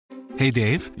Hey,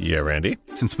 Dave. Yeah, Randy.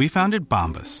 Since we founded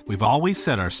Bombas, we've always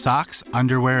said our socks,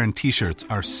 underwear, and T-shirts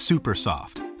are super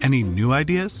soft. Any new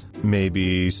ideas?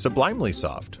 Maybe sublimely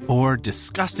soft. Or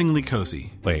disgustingly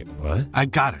cozy. Wait, what? I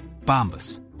got it.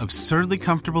 Bombas. Absurdly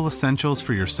comfortable essentials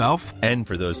for yourself and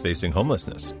for those facing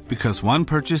homelessness. Because one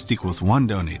purchased equals one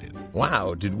donated.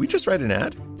 Wow, did we just write an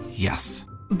ad? Yes.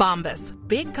 Bombas.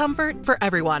 Big comfort for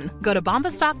everyone. Go to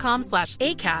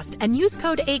bombas.com/ACAST and use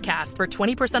code ACAST for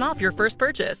 20% off your first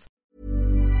purchase.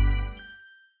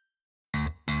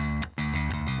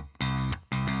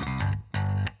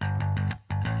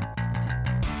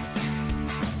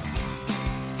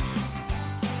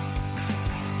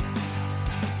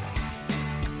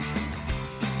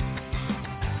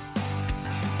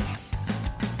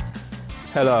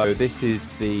 Hello, this is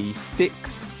the 6th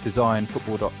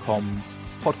DesignFootball.com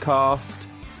podcast.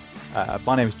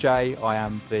 My name is Jay. I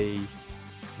am the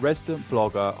resident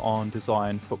blogger on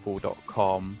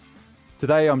DesignFootball.com.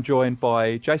 Today I'm joined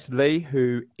by Jason Lee,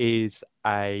 who is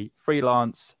a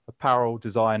freelance apparel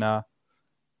designer.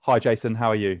 Hi, Jason.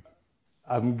 How are you?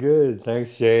 I'm good.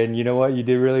 Thanks, Jay. And you know what? You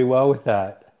did really well with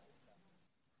that.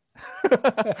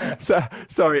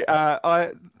 Sorry.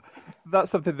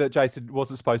 That's something that Jason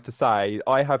wasn't supposed to say.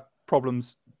 I have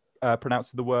problems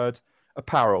pronouncing the word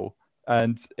apparel,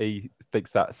 and he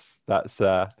thinks that's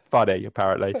funny,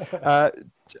 apparently.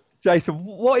 Jason,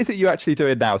 what is it you're actually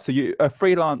doing now? So you're a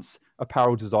freelance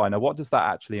apparel designer. What does that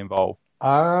actually involve?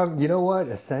 You know what?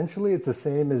 Essentially, it's the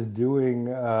same as doing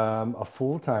a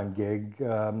full-time gig.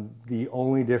 The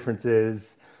only difference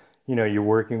is, you're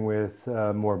working with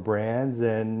more brands,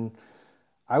 and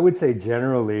I would say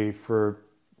generally for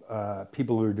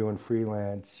people who are doing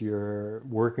freelance, you're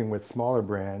working with smaller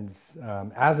brands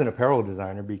as an apparel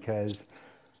designer because,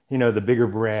 the bigger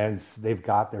brands, they've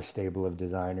got their stable of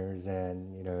designers.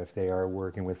 And, if they are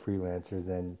working with freelancers,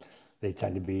 then they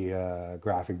tend to be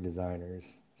graphic designers.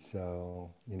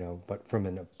 So, but from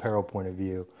an apparel point of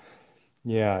view,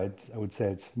 yeah, I would say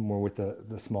it's more with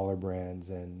the smaller brands.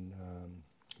 And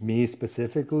me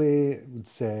specifically, I would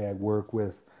say I work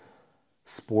with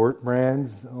sport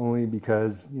brands only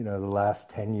because the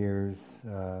last 10 years,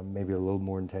 maybe a little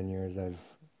more than 10 years, I've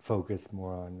focused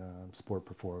more on sport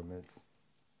performance.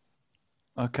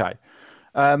 Okay.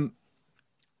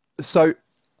 So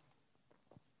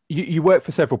you work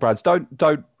for several brands.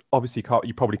 Don't obviously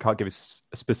you probably can't give us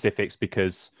specifics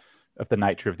because of the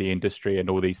nature of the industry and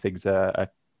all these things are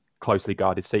closely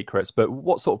guarded secrets, but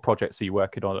what sort of projects are you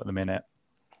working on at the minute?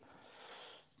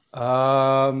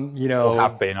 Or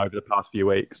have been over the past few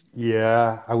weeks?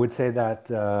 Yeah, I would say that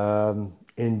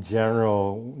in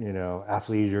general,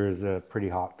 athleisure is a pretty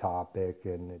hot topic,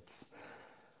 and it's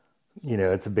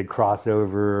a big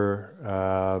crossover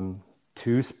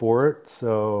to sport.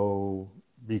 So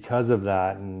because of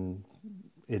that and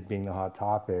it being the hot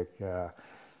topic, I'd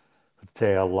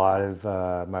say a lot of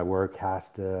my work has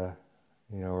to,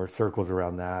 or circles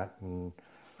around that. And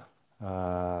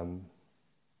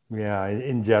yeah,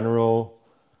 in general,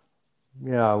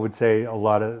 I would say a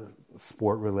lot of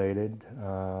sport related.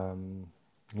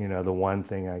 The one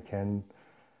thing I can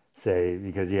say,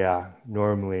 because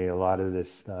normally a lot of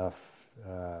this stuff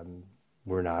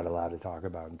we're not allowed to talk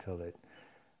about until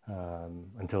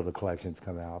the collections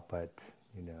come out. But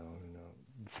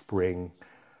spring,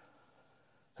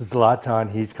 Zlatan,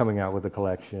 he's coming out with a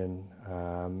collection,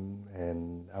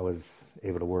 and I was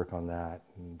able to work on that,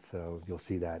 and so you'll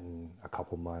see that in a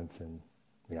couple months. And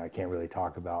I can't really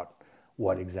talk about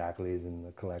what exactly is in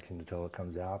the collection until it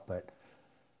comes out, but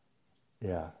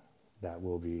that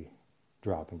will be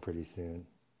dropping pretty soon.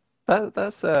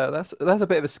 That's a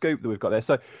bit of a scoop that we've got there.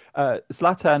 So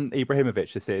Zlatan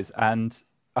Ibrahimovic this is, and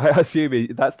I assume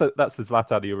that's the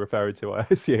Zlatan you're referring to, I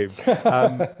assume.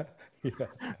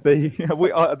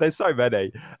 There's so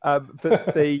many.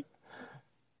 But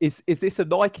is this a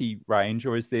Nike range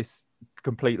or is this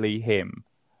completely him?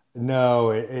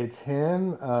 No, it's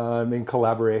him in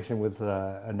collaboration with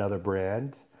another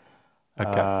brand.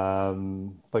 Okay.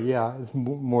 But yeah, it's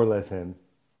more or less him.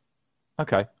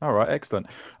 Okay. All right. Excellent.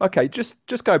 Okay. Just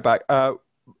go back. A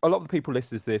lot of the people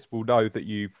listening to this will know that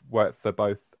you've worked for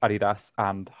both Adidas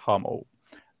and Hummel.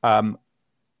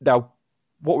 Now,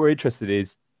 what we're interested in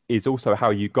is also how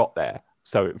you got there.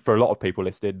 So for a lot of people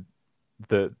listening,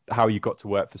 how you got to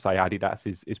work for, say, Adidas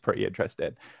is pretty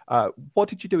interesting. What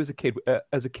did you do as a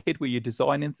kid? Were you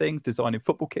designing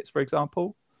football kits, for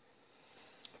example?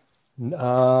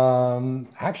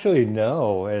 Actually,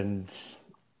 no. And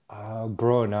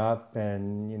growing up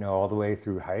and, all the way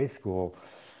through high school,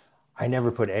 I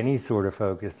never put any sort of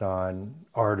focus on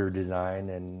art or design.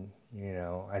 And,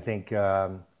 I think,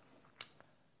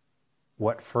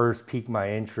 what first piqued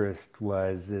my interest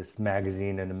was this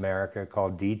magazine in America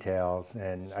called Details,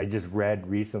 and I just read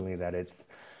recently that it's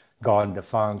gone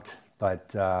defunct.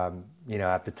 But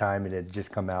at the time it had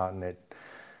just come out, and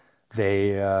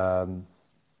they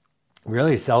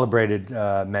really celebrated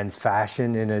men's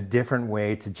fashion in a different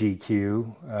way to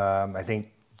GQ. I think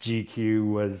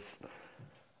GQ was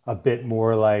a bit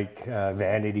more like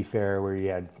Vanity Fair, where you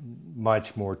had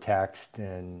much more text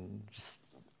and just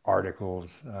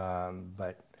articles.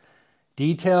 But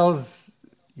Details,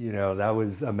 that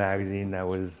was a magazine that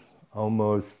was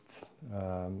almost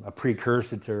a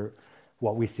precursor to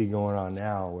what we see going on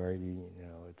now, where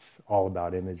it's all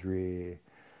about imagery.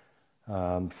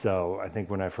 So I think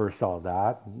when I first saw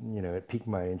that, it piqued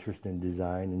my interest in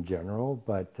design in general.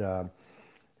 But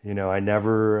I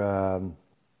never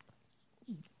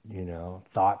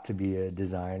thought to be a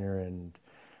designer. And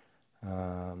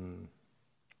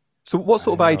so what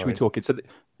sort of age are we talking? So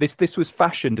this was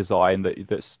fashion design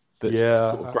that's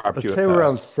yeah, sort of grabbed I'd you say at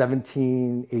around first.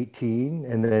 17, 18.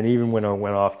 And then even when I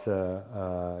went off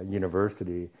to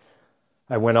university,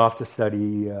 I went off to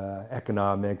study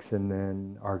economics and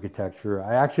then architecture.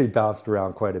 I actually bounced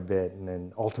around quite a bit, and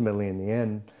then ultimately in the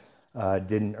end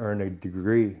didn't earn a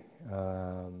degree.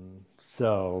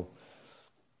 So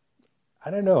I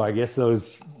don't know, I guess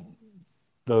those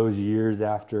years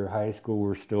after high school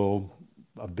were still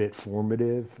a bit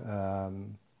formative. I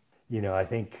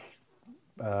think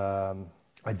a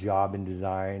job in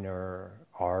design or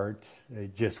art,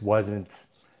 it just wasn't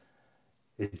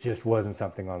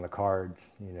something on the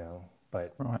cards.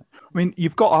 But Right. I mean,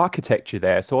 you've got architecture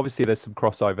there, so obviously there's some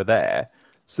crossover there.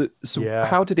 So yeah,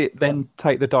 how did it then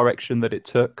take the direction that it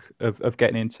took of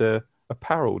getting into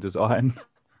apparel design?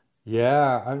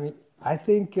 yeah. I mean, I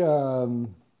think I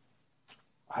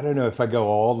don't know if I go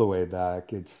all the way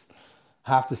back. It's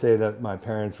have to say that my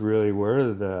parents really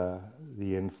were the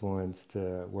influence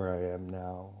to where I am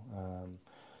now.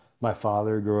 My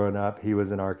father, growing up, he was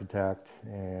an architect,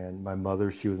 and my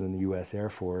mother, she was in the U.S. Air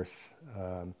Force.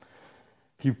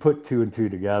 If you put two and two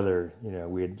together,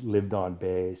 we had lived on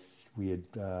base. We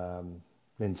had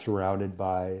been surrounded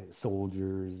by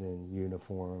soldiers in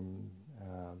uniform.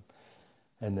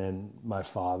 And then my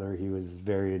father, he was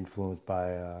very influenced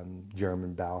by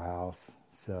German Bauhaus.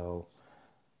 So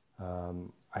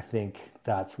I think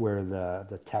that's where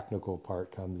the technical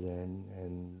part comes in,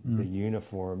 and the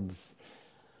uniforms,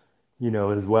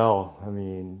 as well. I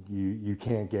mean, you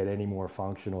can't get any more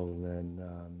functional than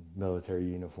military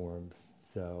uniforms.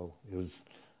 So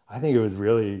I think it was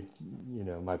really,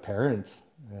 my parents,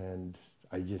 and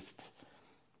I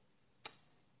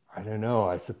don't know,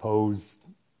 I suppose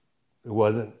it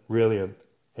wasn't really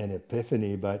an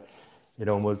epiphany, but it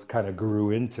almost kind of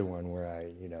grew into one where I,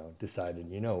 decided,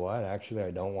 what, actually,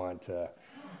 I don't want to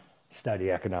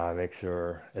study economics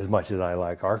or as much as I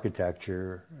like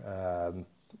architecture.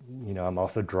 I'm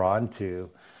also drawn to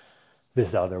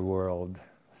this other world.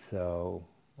 So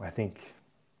I think,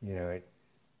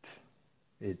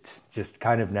 it just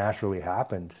kind of naturally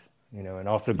happened, and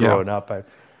also Yeah. growing up,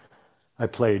 I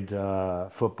played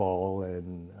football,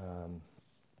 and,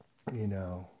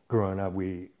 growing up,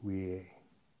 we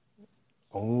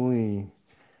only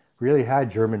really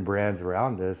had German brands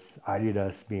around us,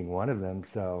 Adidas being one of them.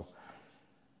 So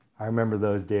I remember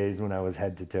those days when I was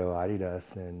head to toe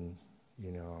Adidas, and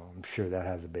I'm sure that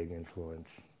has a big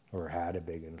influence, or had a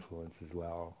big influence as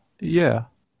well. Yeah.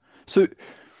 So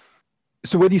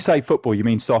so when you say football, you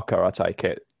mean soccer, I take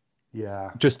it.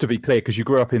 Yeah. Just to be clear, because you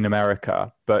grew up in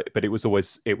America, but it was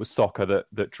soccer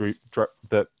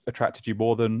that attracted you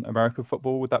more than American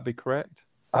football. Would that be correct?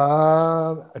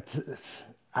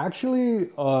 Actually,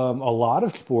 a lot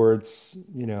of sports,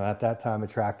 at that time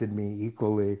attracted me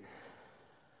equally.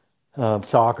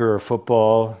 Soccer or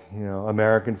football,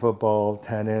 American football,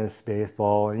 tennis,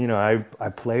 baseball, and I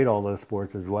played all those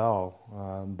sports as well.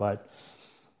 But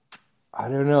I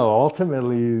don't know.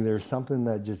 Ultimately, there's something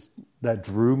that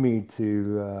drew me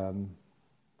to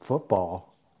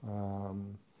football.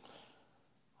 Um,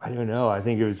 I don't know. I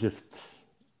think it was just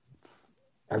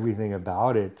everything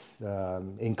about it,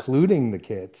 including the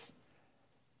kits.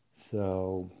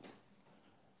 So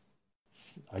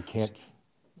I can't.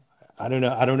 I don't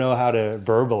know. I don't know how to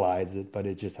verbalize it, but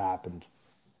it just happened.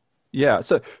 Yeah.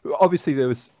 So obviously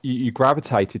you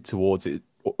gravitated towards it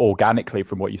organically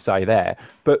from what you say there.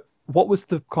 But what was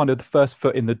the kind of the first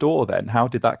foot in the door then? How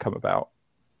did that come about?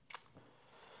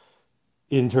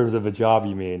 In terms of a job,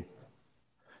 you mean?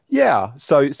 Yeah.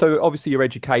 So obviously your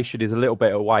education is a little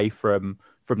bit away from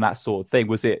that sort of thing.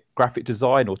 Was it graphic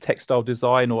design or textile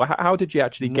design, or how did you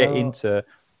actually get No. into?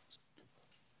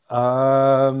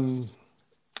 Um,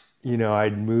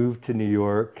 I'd moved to New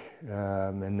York,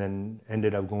 and then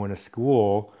ended up going to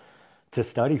school to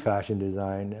study fashion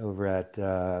design over at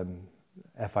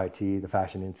FIT, the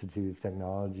Fashion Institute of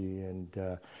Technology.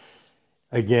 And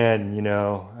again,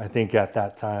 I think at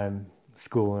that time,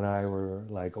 school and I were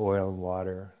like oil and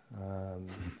water.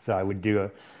 So I would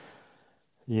do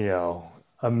you know,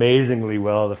 amazingly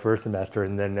well the first semester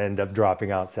and then end up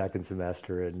dropping out second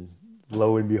semester. And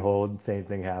lo and behold, same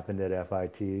thing happened at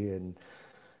FIT. And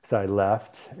so I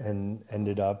left and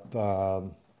ended up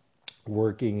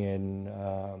working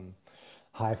in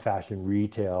high fashion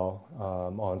retail,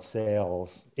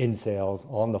 in sales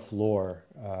on the floor,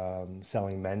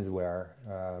 selling menswear.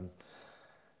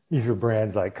 These are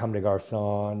brands like Comme des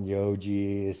Garçons,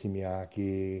 Yohji, Issey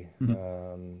Miyake,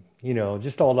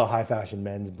 just all the high fashion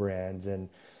men's brands. And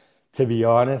to be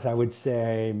honest, I would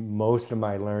say most of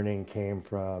my learning came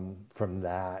from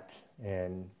that.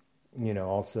 And,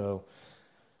 also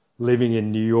living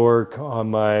in New York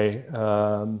on my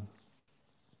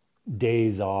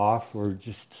days off or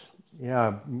just,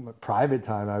 private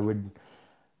time, I would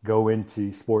go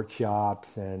into sports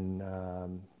shops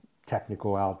and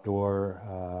technical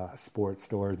outdoor sports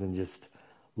stores and just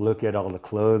look at all the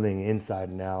clothing inside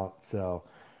and out. So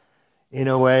in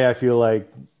a way, I feel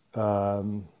like I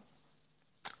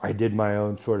did my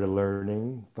own sort of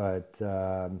learning, but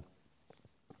I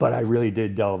really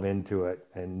did delve into it,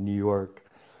 and New York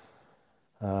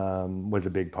was a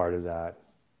big part of that.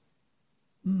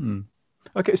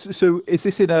 Okay, so is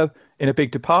this in a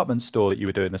big department store that you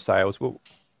were doing the sales? Well,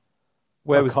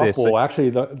 where A was this? couple, actually,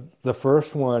 the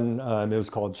first one, it was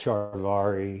called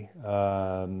Charivari.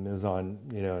 It was on,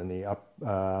 in the up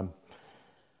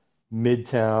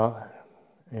Midtown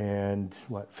and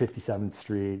 57th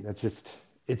Street.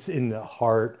 It's in the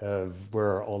heart of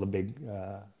where all the big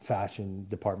fashion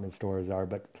department stores are.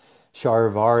 But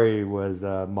Charivari was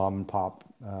a mom and pop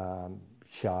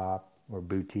shop or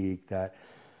boutique that,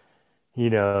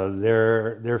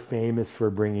 they're famous for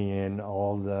bringing in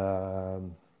all the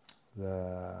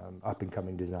up and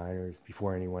coming designers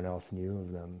before anyone else knew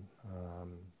of them.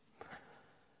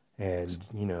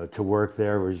 And to work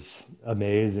there was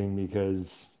amazing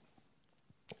because,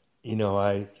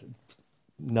 I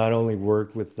not only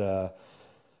worked with the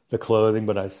clothing,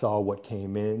 but I saw what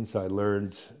came in. So I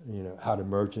learned, how to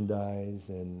merchandise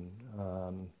and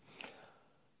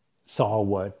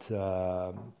saw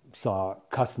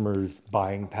customers'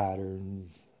 buying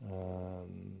patterns.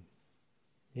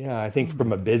 I think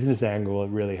from a business angle, it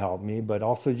really helped me, but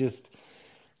also just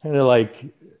kind of like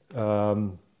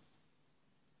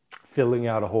filling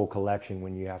out a whole collection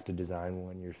when you have to design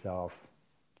one yourself.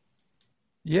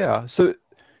 Yeah. So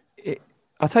it,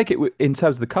 I take it in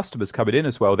terms of the customers coming in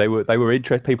as well. They were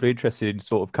people interested in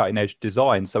sort of cutting edge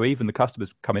design. So even the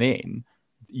customers coming in,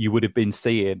 you would have been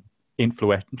seeing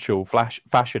influential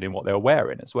fashion in what they were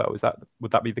wearing as well.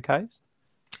 Would that be the case?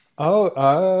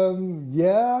 Oh,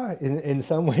 yeah, in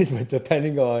some ways, but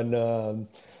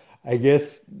I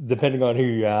guess, depending on who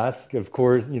you ask. Of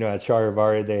course, at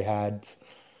Charivari, they had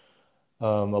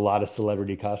a lot of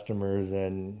celebrity customers,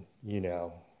 and,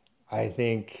 I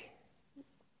think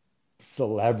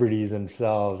celebrities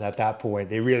themselves at that point,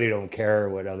 they really don't care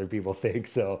what other people think,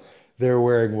 so they're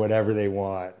wearing whatever they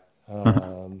want.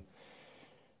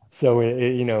 So,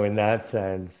 in that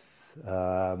sense,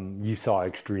 you saw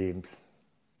extremes.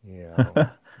 You know,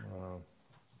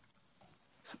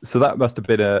 So that must have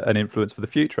been an influence for the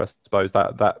future, I suppose.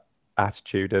 That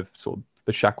attitude of sort of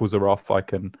the shackles are off. I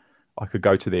could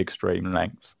go to the extreme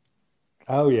lengths.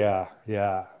 oh yeah,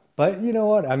 yeah. But you know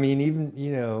what? I mean,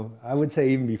 even I would say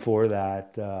even before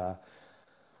that,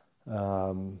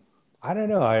 um, I don't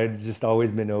know. I had just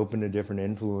always been open to different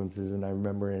influences, and I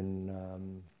remember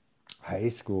in high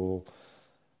school,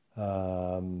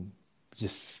 um,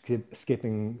 just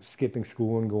skipping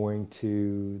school and going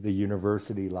to the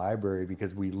university library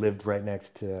because we lived right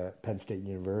next to Penn State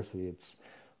University. It's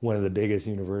one of the biggest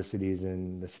universities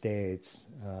in the States.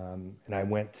 And I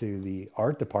went to the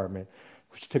art department,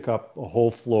 which took up a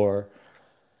whole floor,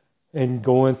 and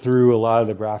going through a lot of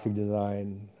the graphic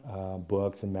design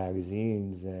books and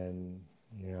magazines. And,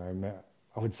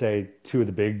 I would say two of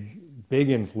the big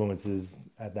influences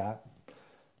at that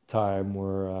time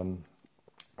were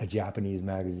a Japanese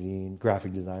magazine,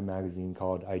 graphic design magazine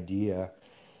called Idea,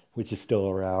 which is still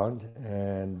around,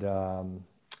 and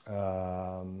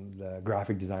the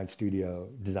graphic design studio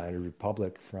Designer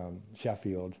Republic from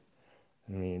Sheffield.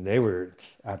 I mean,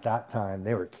 at that time,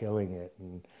 they were killing it.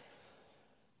 And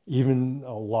even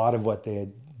a lot of what they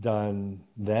had done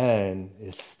then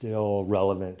is still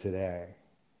relevant today,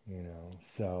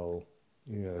 So,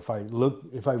 if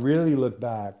I really look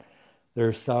back,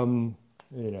 there's some,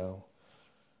 you know,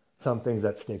 some things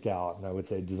that stick out, and I would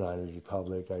say Designers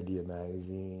Republic, Idea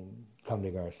Magazine, Comme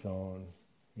des Garçons,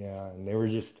 yeah, and they were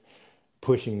just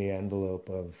pushing the envelope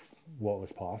of what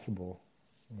was possible.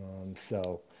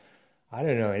 So I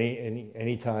don't know,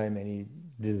 any time any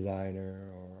designer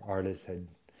or artist had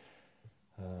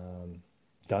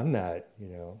done that, you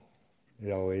know,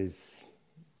 it always,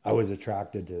 I was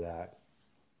attracted to that.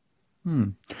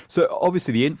 So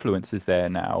obviously the influence is there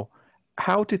now.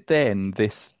 How did then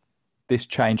this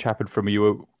change happen from you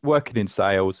were working in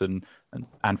sales and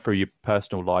through your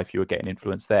personal life you were getting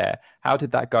influence there? How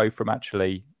did that go from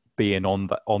actually being on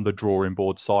the drawing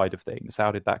board side of things?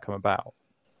 How did that come about?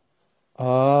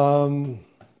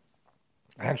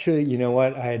 Actually, you know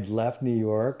what? I had left New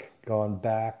York, gone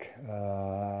back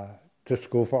to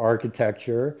school for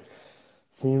architecture.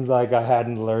 Seems like I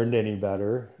hadn't learned any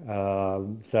better.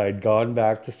 So I'd gone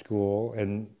back to school,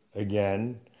 and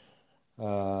again,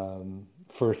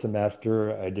 first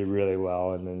semester I did really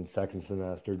well, and then second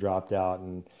semester dropped out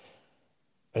and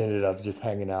ended up just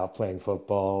hanging out, playing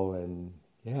football, and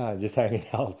yeah, just hanging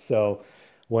out. So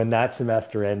when that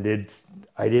semester ended,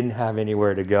 I didn't have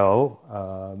anywhere to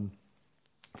go.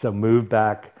 So moved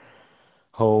back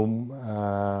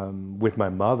home with my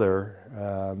mother.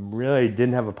 Really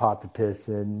didn't have a pot to piss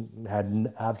in,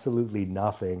 had absolutely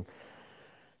nothing,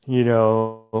 you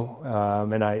know.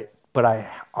 But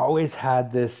I always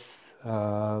had this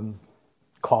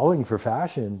calling for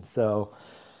fashion. So,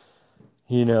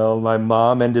 you know, my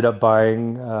mom ended up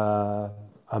buying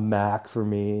a Mac for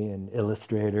me, an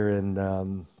Illustrator,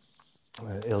 and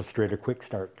Illustrator Quick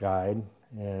Start Guide.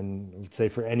 And I would say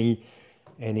for any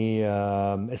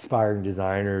aspiring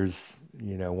designers,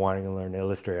 you know, wanting to learn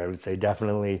Illustrator, I would say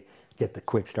definitely get the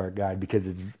Quick Start Guide, because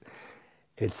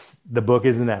it's the book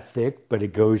isn't that thick, but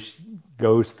it goes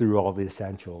through all the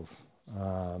essentials.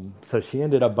 So she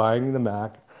ended up buying the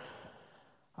Mac.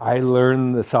 I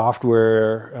learned the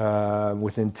software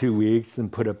within 2 weeks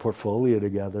and put a portfolio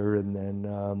together, and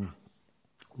then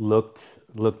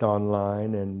looked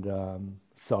online and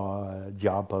saw a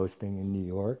job posting in New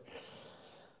York.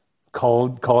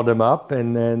 Called him up,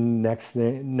 and then next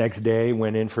day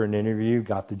went in for an interview,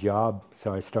 got the job.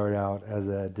 So I started out as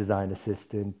a design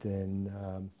assistant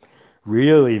and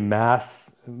really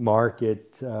mass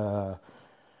market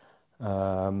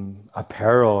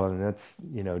apparel, and that's,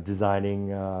 you know, designing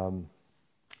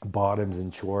bottoms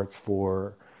and shorts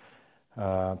for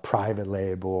private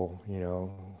label, you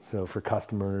know, so for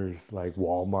customers like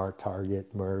Walmart,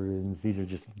 Target, Mervyn's. These are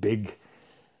just big,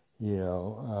 you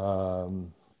know,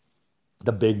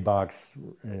 the big box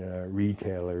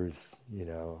retailers, you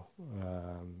know,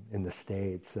 in the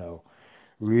States. So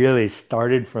really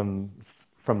started from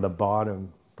the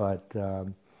bottom, but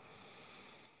you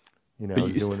know, I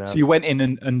was doing that. So you went in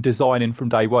and designing from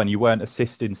day one. You weren't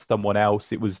assisting someone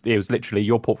else. It was literally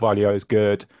your portfolio is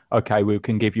good. Okay, we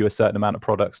can give you a certain amount of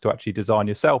products to actually design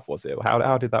yourself. Was it?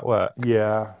 How did that work?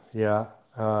 Yeah. You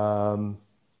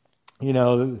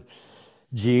know,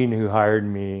 Gene, who hired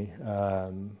me,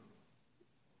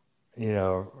 you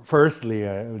know, firstly,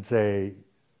 I would say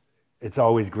it's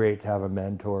always great to have a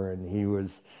mentor, and he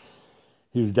was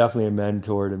definitely a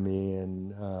mentor to me,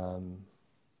 and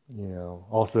you know,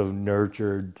 also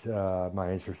nurtured my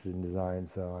interest in design.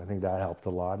 So I think that helped a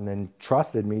lot, and then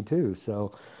trusted me too.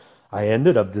 So I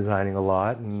ended up designing a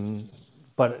lot,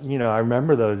 but you know, I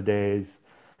remember those days.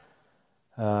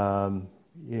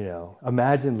 You know,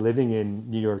 imagine living in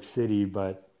New York City,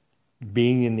 but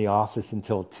being in the office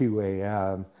until 2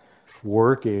 a.m.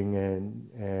 working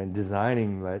and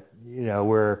designing. But you know,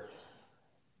 where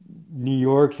New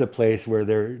York's a place where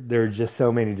there are just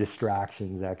so many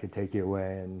distractions that could take you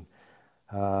away. And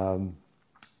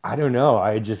I don't know,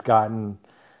 I had just gotten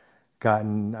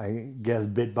I guess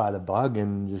bit by the bug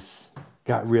and just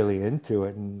got really into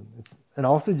it, and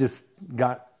also just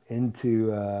got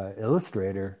into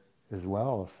Illustrator as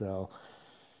well. So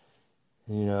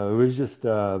you know, it was just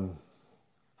I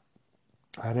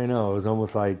don't know, it was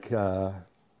almost like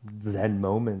Zen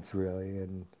moments, really.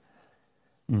 And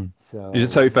so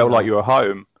you felt like you were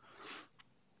home?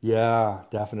 Yeah,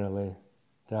 definitely.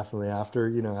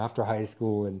 After high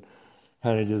school, and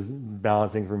kind of just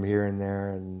bouncing from here and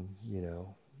there, and you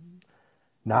know,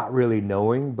 not really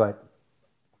knowing, but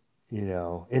you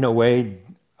know, in a way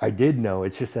I did know.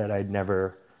 It's just that I'd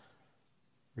never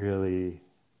really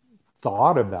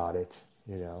thought about it,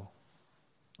 you know.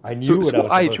 I knew what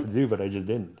I was supposed to do, but I just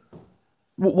didn't.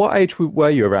 What age were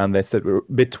you around this?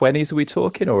 Mid-20s, are we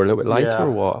talking, or a little bit later,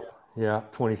 or what? Yeah,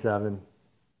 27.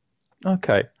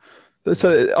 Okay.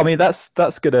 So, I mean, that's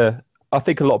gonna. I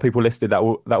think a lot of people listening that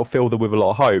will fill them with a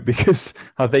lot of hope, because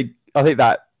I think I think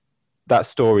that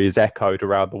story is echoed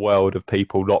around the world of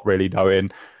people not really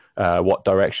knowing what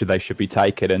direction they should be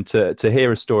taking. And to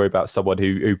hear a story about someone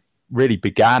who really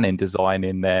began in design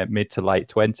in their mid to late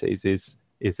 20s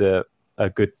is a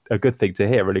good thing to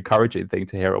hear, an encouraging thing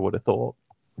to hear, I would have thought.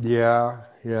 Yeah,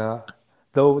 yeah.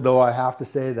 Though I have to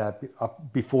say that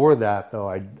before that, though,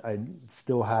 I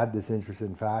still had this interest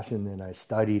in fashion and I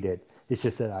studied it. It's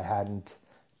just that I hadn't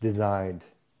designed.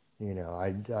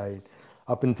 I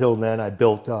up until then I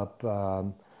built up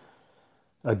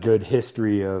a good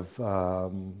history of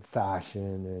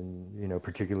fashion and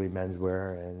particularly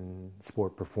menswear and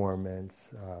sport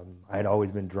performance. I had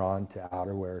always been drawn to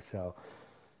outerwear, so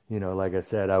like I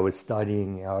said, I was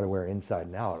studying outerwear inside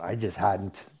and out. I just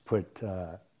hadn't put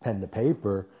pen to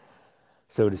paper,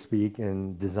 so to speak,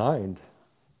 and designed.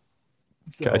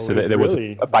 Okay, so there was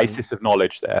a basis of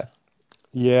knowledge there.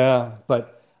 Yeah,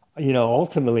 but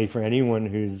ultimately for anyone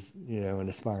who's an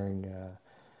aspiring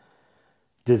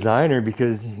designer,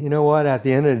 because what, at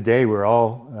the end of the day, we're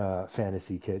all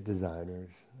fantasy kit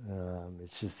designers.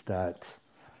 It's just that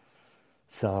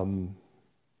some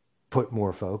put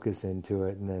more focus into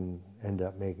it and then end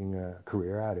up making a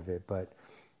career out of it. But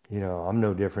I'm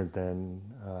no different than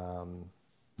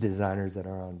designers that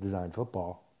are on design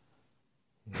football.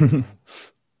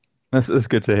 That's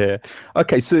good to hear.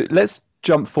 Okay, so let's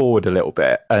jump forward a little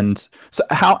bit. And so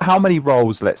how many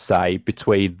roles, let's say,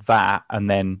 between that and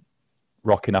then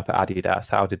rocking up at Adidas,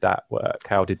 how did that work?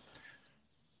 How did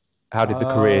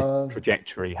the career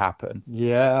trajectory happen?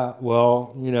 Yeah,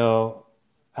 well,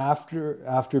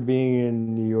 after being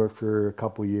in New York for a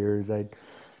couple years, I'd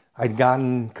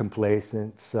gotten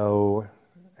complacent, so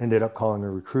ended up calling a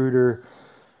recruiter,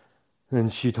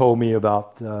 and she told me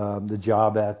about the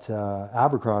job at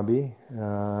Abercrombie,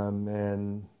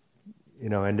 and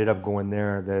ended up going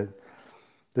there.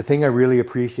 The thing I really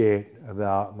appreciate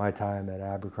about my time at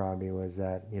Abercrombie was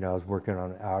that I was working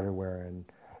on outerwear, and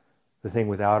the thing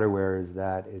with outerwear is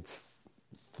that it's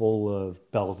full of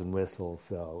bells and whistles.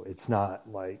 So it's not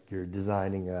like you're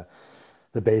designing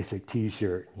the basic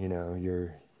T-shirt.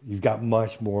 You've got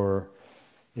much more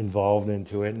involved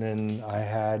into it. And then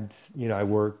I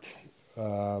worked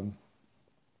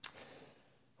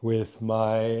with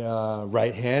my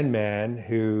right-hand man,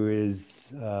 who is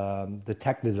the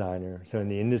tech designer. So in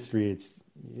the industry, it's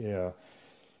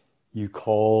you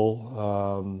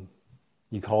call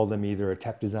them either a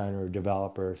tech designer or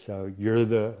developer. So you're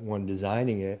the one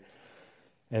designing it,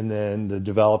 and then the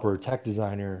developer or tech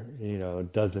designer,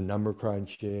 does the number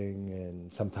crunching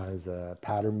and sometimes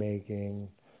pattern making,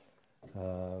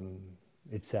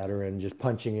 et cetera, and just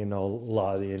punching in a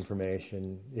lot of the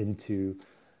information into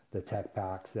the tech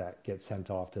packs that get sent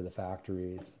off to the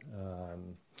factories.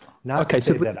 Not to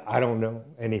say that I don't know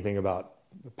anything about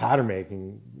pattern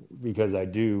making, because I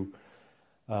do.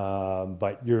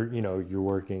 But you're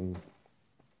working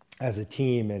as a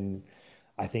team, and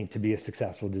I think to be a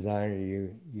successful designer,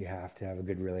 you have to have a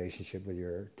good relationship with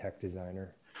your tech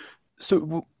designer.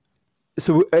 So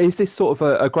is this sort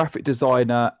of a graphic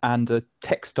designer and a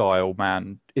textile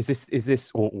man? Is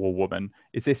this or woman?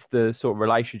 Is this the sort of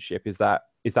relationship? Is that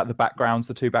the backgrounds,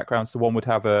 the two backgrounds? So one would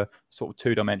have a sort of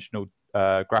two-dimensional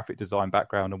graphic design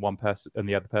background, and one person, and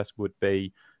the other person would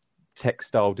be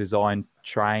textile design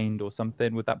trained or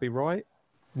something. Would that be right?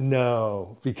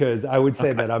 No, because I would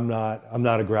say that I'm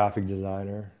not a graphic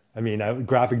designer. I mean,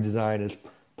 graphic design is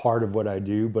part of what I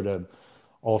do, but I'm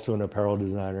also an apparel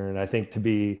designer. And I think to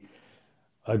be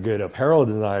a good apparel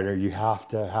designer, you have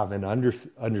to have an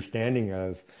understanding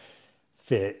of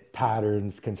fit,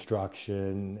 patterns,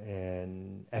 construction,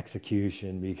 and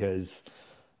execution. Because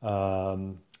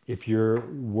if you're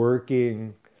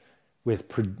working with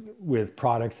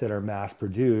products that are mass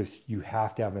produced, you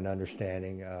have to have an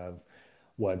understanding of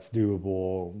what's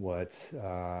doable,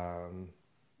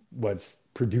 what's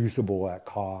producible at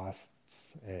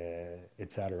costs,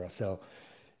 et cetera. So,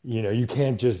 you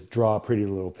can't just draw pretty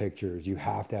little pictures. You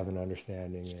have to have an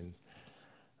understanding.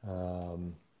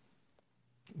 And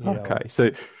okay, so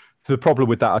the problem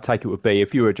with that, I take it, would be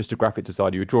if you were just a graphic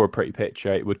designer, you would draw a pretty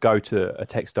picture, it would go to a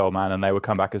textile man, and they would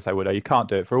come back and say, well, no, you can't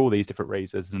do it for all these different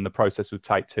reasons, and the process would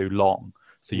take too long.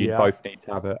 So you'd both need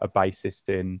to have a basis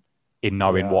in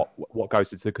knowing what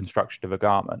goes into the construction of a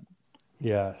garment.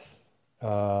 Yes.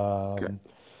 To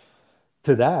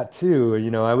that too,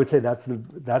 I would say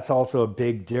that's also a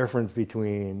big difference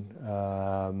between,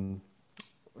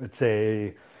 let's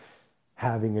say,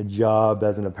 having a job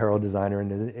as an apparel designer in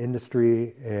the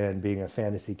industry and being a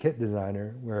fantasy kit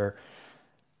designer, where,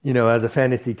 as a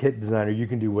fantasy kit designer, you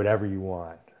can do whatever you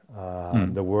want.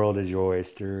 The world is your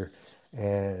oyster.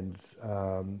 And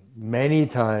many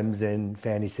times in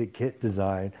fantasy kit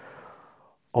design,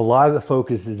 a lot of the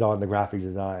focus is on the graphic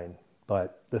design.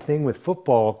 But the thing with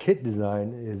football kit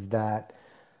design is that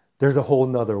there's a whole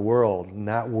nother world, and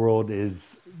that world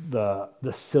is the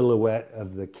silhouette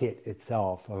of the kit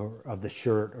itself, or of the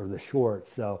shirt or the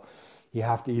shorts. So you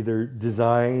have to either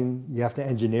design, you have to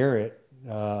engineer it,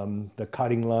 the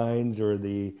cutting lines or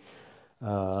the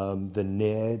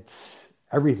knits,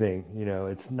 everything. You know,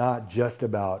 it's not just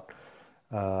about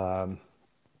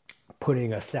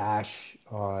putting a sash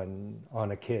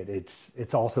on a kit.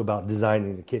 It's also about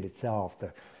designing the kit itself,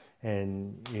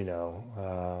 and you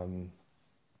know,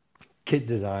 kit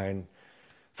design,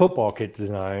 football kit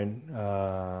design.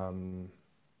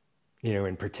 You know,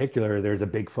 in particular, there's a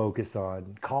big focus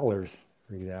on collars,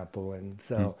 for example, and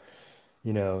so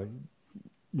you know,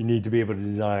 you need to be able to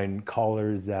design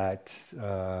collars that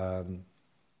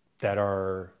that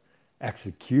are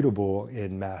executable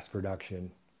in mass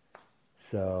production.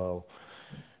 So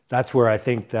that's where I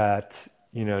think that,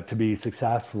 you know, to be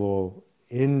successful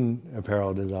in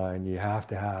apparel design, you have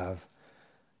to have,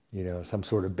 you know, some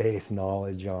sort of base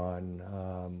knowledge on,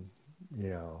 you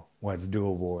know, what's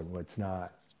doable and what's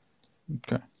not.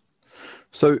 Okay.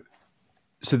 So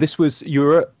this was, you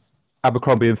were at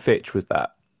Abercrombie and Fitch, was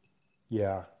that?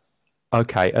 Yeah.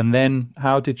 Okay. And then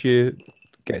how did you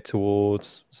get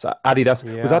towards Adidas?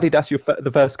 Yeah. Was Adidas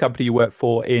the first company you worked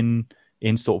for in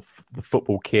sort of the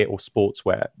football kit or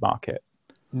sportswear market?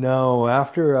 No,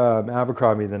 after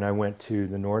Abercrombie, then I went to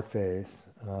the North Face.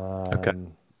 Okay.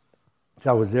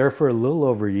 So I was there for a little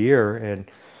over a year, and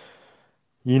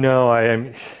you know,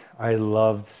 I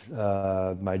loved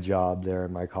my job there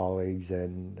and my colleagues,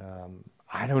 and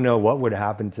I don't know what would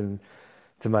happen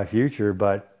to my future,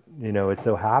 but you know, it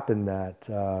so happened that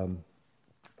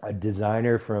a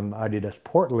designer from Adidas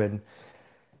Portland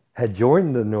had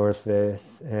joined the North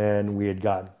Face, and we had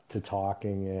got to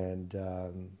talking, and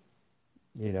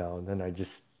you know, then I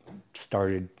just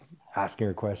started asking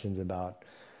her questions about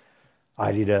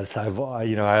Adidas.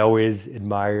 I always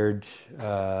admired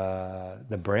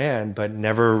the brand, but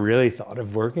never really thought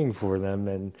of working for them.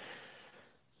 And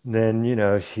then, you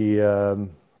know, she, I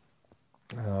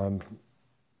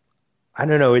don't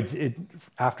know,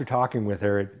 after talking with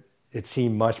her, it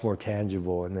seemed much more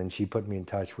tangible. And then she put me in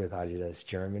touch with Adidas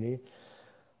Germany.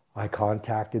 I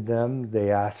contacted them.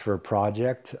 They asked for a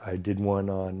project. I did one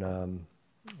on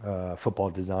football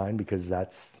design because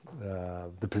that's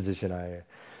the position I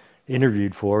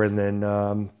interviewed for. And then,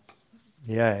 I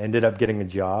ended up getting a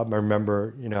job. I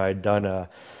remember, you know, I'd done a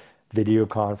video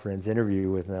conference interview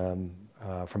with them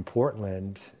from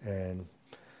Portland, and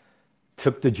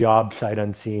took the job sight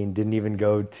unseen, didn't even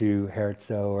go to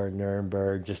Herzog or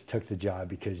Nuremberg, just took the job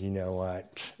because, you know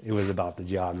what, it was about the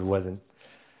job.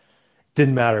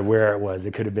 Didn't matter where it was.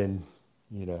 It could have been,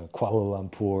 you know, Kuala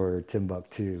Lumpur or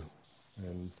Timbuktu,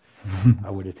 and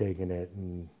I would have taken it.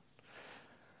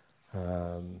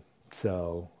 And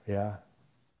so, yeah.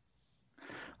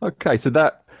 Okay, so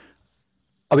that,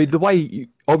 I mean, the way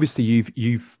obviously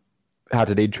you've had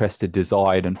an interest in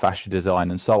design and fashion design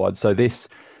and so on. So this,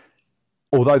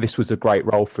 although this was a great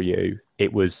role for you,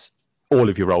 it was, all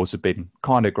of your roles have been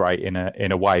kind of great in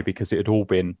a way, because it had all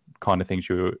been kind of things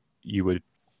you were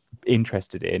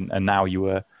interested in, and now you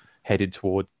were headed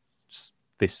towards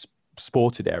this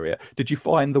sported area. Did you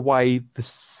find the way the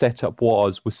setup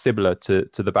was similar to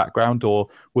the background, or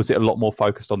was it a lot more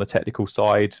focused on the technical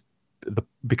side?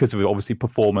 Because of obviously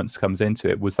performance comes into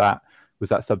it. Was that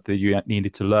something you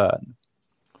needed to learn?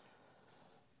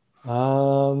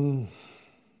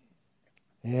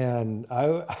 And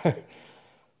I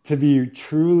to be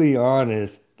truly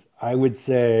honest, I would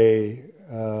say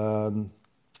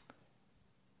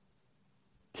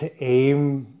to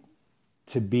aim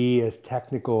to be as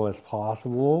technical as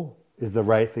possible is the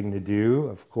right thing to do,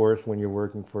 of course, when you're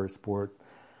working for a sport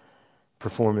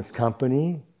performance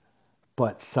company.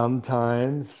 But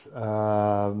sometimes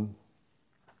I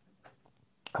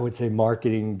would say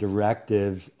marketing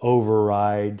directives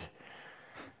override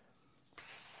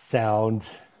sound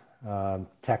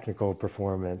technical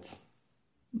performance.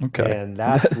 Okay. And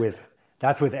that's with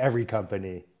every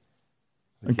company.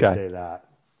 Let's just say that.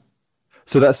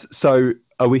 So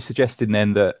are we suggesting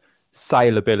then that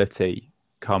saleability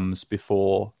comes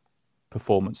before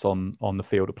performance on the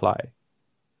field of play?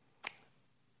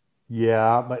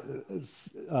 Yeah, but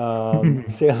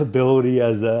saleability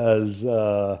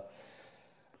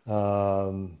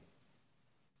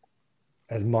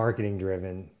as marketing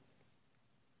driven.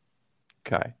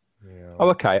 Okay. Yeah. Oh,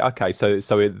 okay. So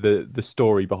the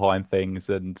story behind things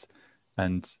and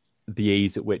the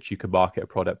ease at which you can market a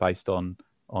product based on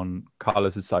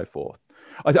colours and so forth.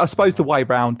 I suppose the way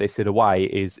around this, in a way,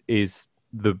 is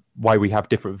the way we have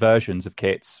different versions of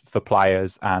kits for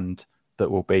players and that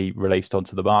will be released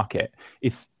onto the market.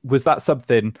 Was that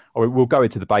something, or we'll go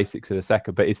into the basics in a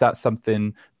second, but is that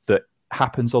something that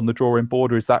happens on the drawing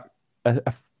board, or is that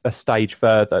a stage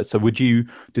further? So would you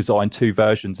design two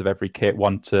versions of every kit,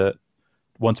 one to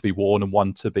be worn and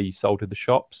one to be sold in the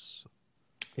shops?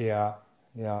 Yeah.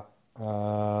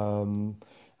 I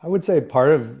would say part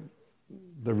of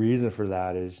the reason for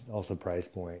that is also price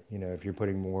point. If you're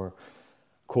putting more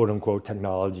quote unquote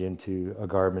technology into a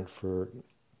garment for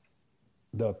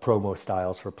the promo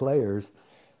styles for players,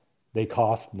 they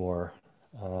cost more.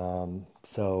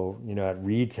 So, at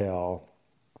retail,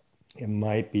 it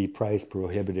might be price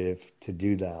prohibitive to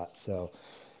do that. So,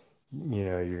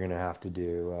 you're going to have to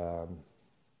do,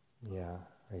 I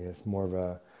guess more of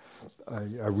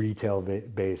a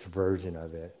retail-based version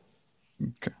of it.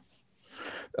 Okay.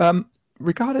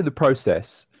 Regarding the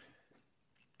process,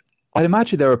 I'd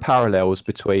imagine there are parallels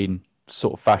between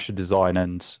sort of fashion design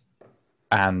and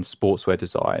sportswear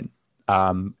design.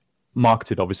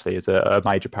 Marketing obviously is a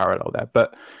major parallel there,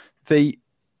 but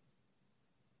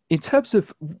in terms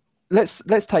of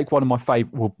let's take one of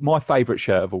my favorite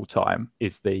shirt of all time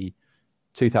is the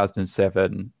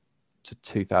 2007 to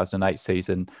 2008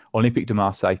 season Olympique de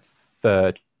Marseille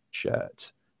third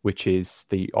shirt, which is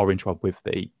the orange one with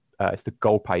it's the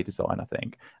Golpe design, I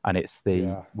think, and it's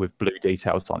with blue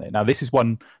details on it. Now, this is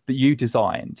one that you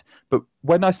designed, but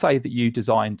when I say that you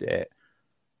designed it,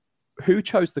 who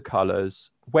chose the colours?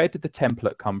 Where did the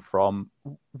template come from?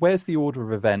 Where's the order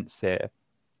of events here?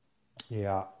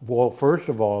 Yeah. Well, first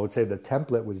of all, I would say the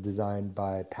template was designed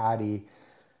by Patty.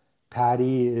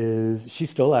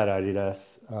 She's still at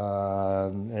Adidas.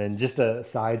 And just a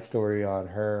side story on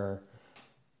her.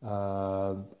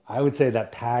 I would say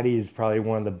that Patty is probably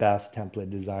one of the best template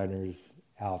designers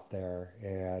out there.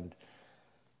 And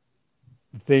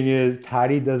the thing is,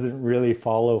 Patty doesn't really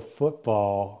follow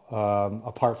football,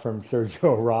 apart from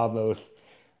Sergio Ramos.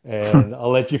 And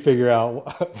I'll let you figure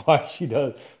out why she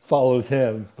follows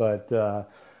him. But,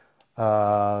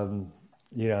 so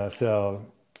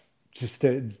just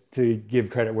to give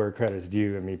credit where credit's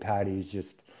due, I mean,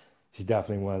 she's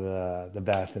definitely one of the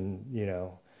best. And,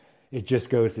 it just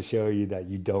goes to show you that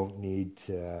you don't need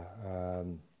to,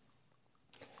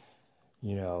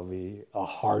 be a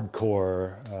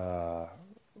hardcore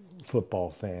football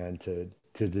fan to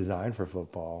design for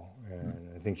football. And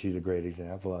I think she's a great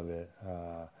example of it.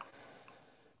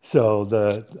 So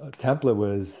the template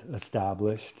was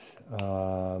established.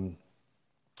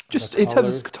 Just in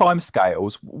terms of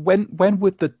timescales, when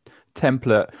would the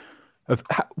template of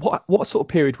what sort of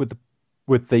period would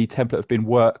the template have been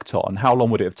worked on? How long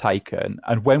would it have taken,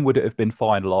 and when would it have been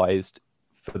finalised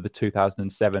for the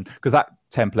 2007? Because that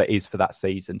template is for that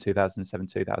season, 2007,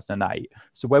 2008.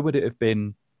 So where would it have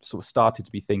been sort of started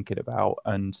to be thinking about,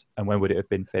 and when would it have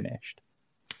been finished?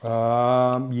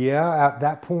 At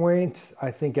that point,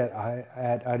 I think at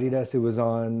Adidas it was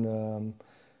on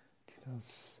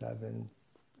 2007,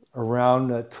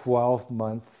 around a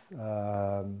 12-month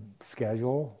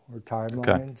schedule or timeline.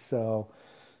 Okay. So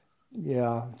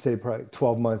I'd say probably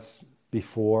 12 months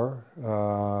before,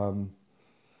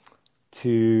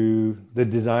 to the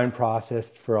design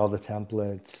process for all the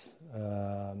templates.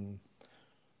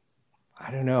 I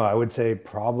don't know. I would say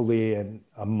probably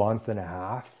a month and a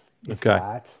half, if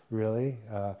that, really.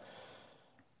 I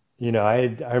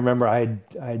remember I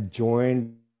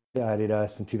joined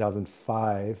Adidas in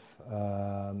 2005,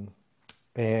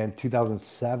 and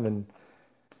 2007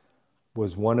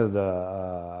 was one of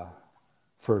the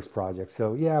first projects.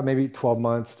 So maybe 12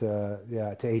 months to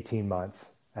 18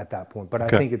 months at that point. But I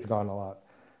think it's gone a lot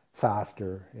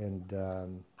faster,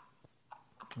 and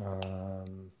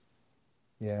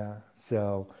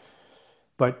so,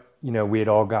 but we had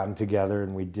all gotten together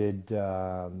and we did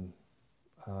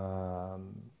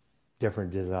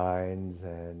different designs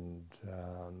and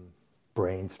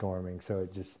brainstorming. So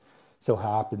it just so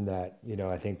happened that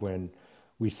I think when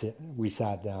we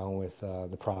sat down with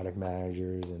the product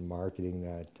managers and marketing,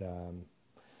 that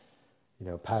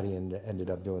Patty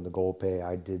ended up doing the Golpe.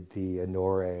 I did the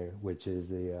Honore, which is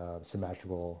the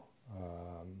symmetrical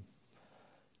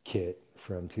kit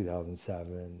from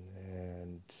 2007,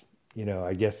 and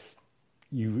I guess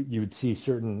you would see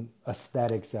certain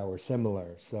aesthetics that were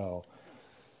similar. So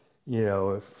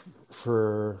if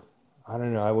for I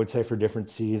don't know, I would say for different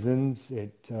seasons,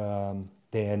 they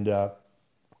end up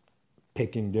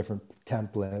picking different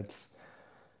templates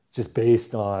just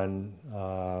based on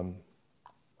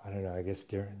I don't know, I guess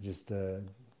just the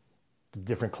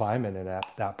different climate. And at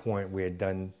that point we had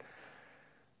done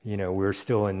we're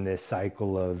still in this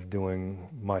cycle of doing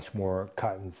much more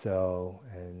cut and sew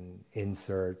and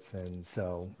inserts. And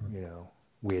so,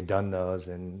 we had done those,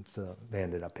 and so they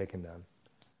ended up picking them.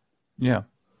 Yeah.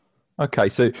 Okay.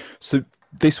 So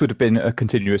this would have been a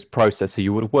continuous process. So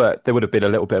you would have worked. There would have been a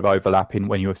little bit of overlapping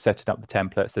when you were setting up the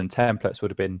templates, and templates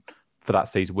would have been for that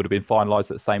season would have been finalised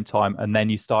at the same time, and then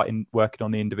you start working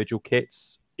on the individual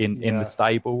kits in the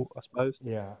stable, I suppose.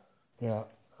 Yeah. Yeah.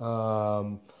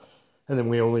 And then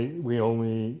we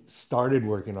only started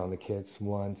working on the kits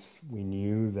once we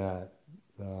knew that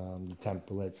the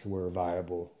templates were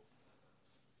viable.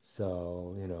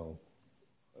 So,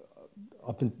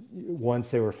 once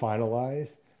they were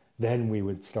finalized, then we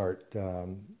would start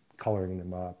coloring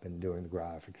them up and doing the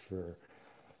graphics for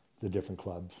the different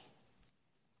clubs.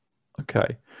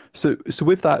 Okay, so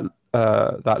with that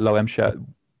Low-M shirt,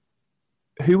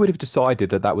 who would have decided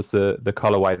that was the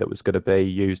colorway that was going to be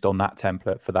used on that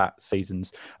template for that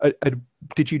season's?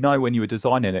 Did you know when you were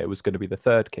designing it was going to be the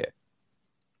third kit?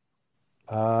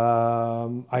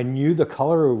 I knew the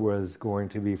color was going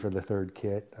to be for the third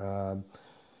kit.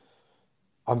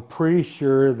 I'm pretty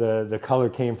sure the color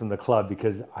came from the club,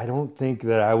 because I don't think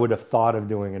that I would have thought of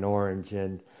doing an orange.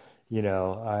 And,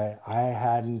 I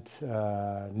hadn't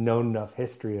known enough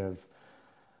history of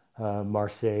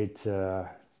Marseille to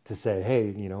say,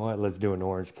 hey, you know what, let's do an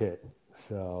orange kit.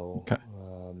 So, okay.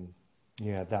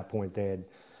 At that point they had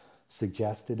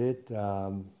suggested it.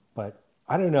 But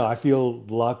I don't know, I feel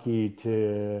lucky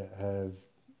to have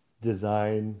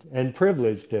designed and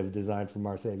privileged to have designed for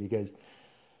Marseille, because,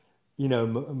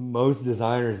 most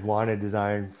designers want to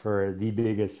design for the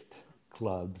biggest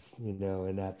clubs,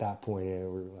 and at that point it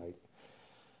were like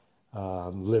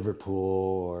Liverpool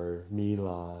or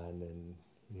Milan, and,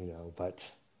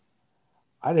 but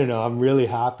I don't know. I'm really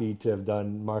happy to have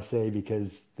done Marseille,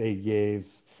 because they gave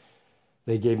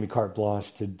me carte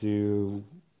blanche to do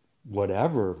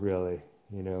whatever, really,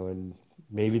 and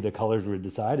maybe the colors were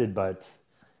decided, but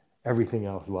everything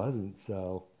else wasn't.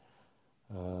 So,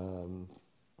 and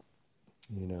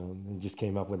just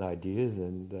came up with ideas,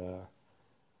 and I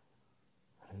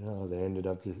don't know, they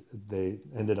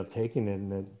ended up taking it.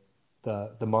 And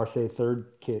the Marseille third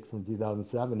kit from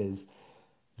 2007 is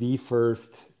the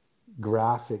first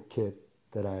graphic kit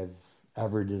that I've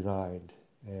ever designed,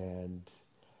 and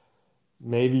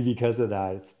maybe because of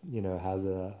that, it's has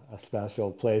a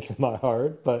special place in my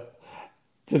heart. But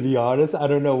to be honest, I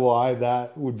don't know why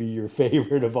that would be your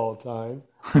favorite of all time.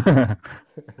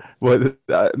 Well,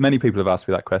 many people have asked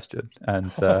me that question,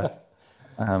 and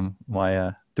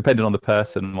my depending on the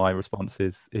person, my response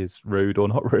is rude or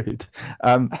not rude.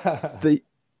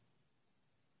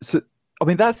 So I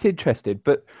mean, that's interesting,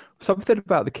 but something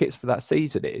about the kits for that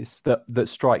season is that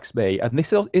strikes me, and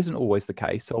this isn't always the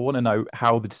case, so I want to know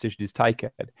how the decision is taken,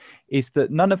 is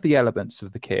that none of the elements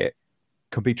of the kit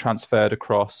can be transferred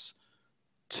across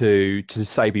to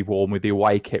say be worn with the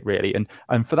away kit, really.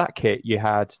 And for that kit, you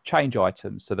had change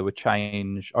items, so there were I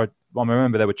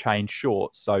remember there were change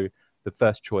shorts, so the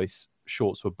first choice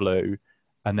shorts were blue,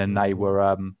 and then they were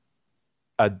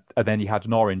and then you had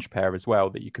an orange pair as well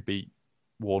that you could be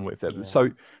worn with them. Yeah. So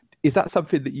is that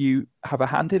something that you have a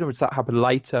hand in, or does that happen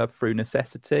later through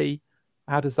necessity?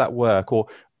 How does that work?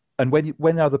 And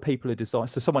when other people are designing,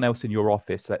 so someone else in your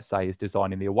office, let's say, is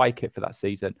designing the away kit for that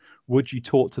season, would you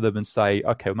talk to them and say,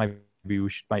 okay, well, maybe we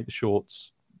should make the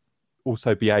shorts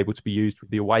also be able to be used with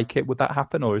the away kit? Would that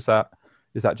happen, or is that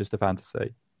just a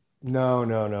fantasy?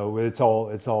 No. It's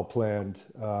all planned,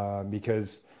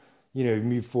 because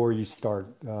before you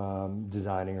start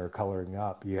designing or coloring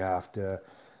up, you have to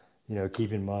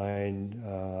keep in mind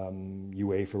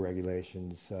UEFA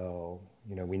regulations. So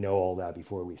we know all that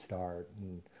before we start.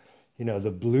 And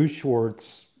the blue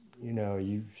shorts,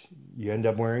 you end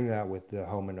up wearing that with the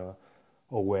home and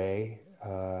away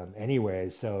anyway.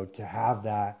 So to have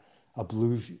that a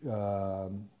blue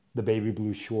the baby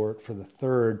blue short for the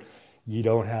third, you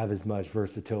don't have as much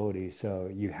versatility. So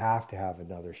you have to have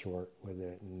another short with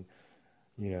it. And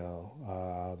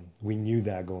we knew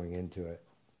that going into it.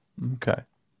 Okay.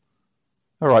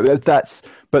 All right.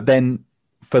 But then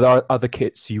for the other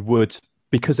kits, you would,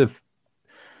 because of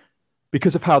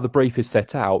how the brief is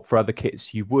set out, for other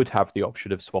kits, you would have the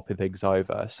option of swapping things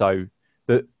over. So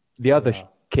the other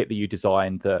kit that you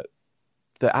designed that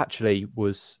actually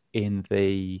was in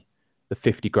the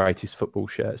 50 greatest football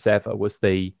shirts ever was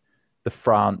the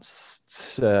France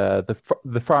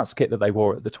the France kit that they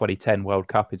wore at the 2010 World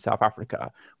Cup in South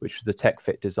Africa, which was the Tech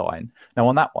Fit design. Now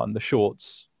on that one, the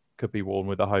shorts could be worn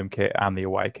with the home kit and the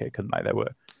away kit, couldn't they?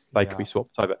 They could be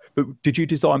swapped over. But did you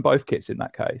design both kits in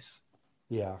that case?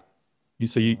 Yeah.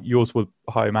 Yours were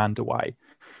home and away.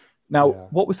 Now, Yeah.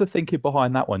 what was the thinking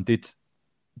behind that one? Did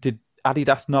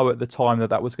Adidas know at the time that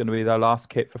that was going to be their last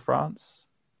kit for France?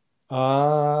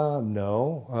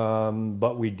 No.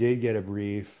 But we did get a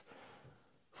brief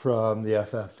from the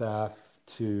FFF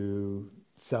to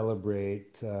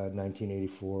celebrate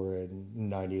 1984 and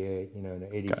 98. You know, and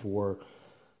Okay. 84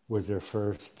 was their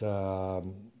first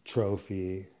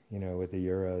trophy, you know, with the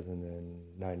Euros, and then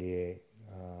 98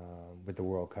 with the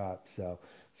World Cup. So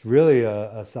it's really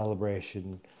a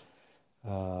celebration,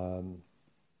 um,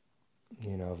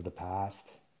 you know, of the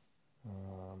past.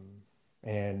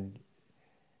 And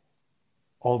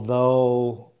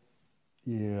although,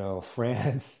 you know,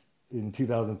 France in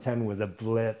 2010 was a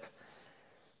blip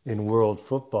in world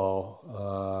football,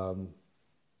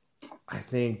 I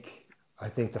think I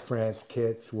think the France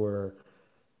kits were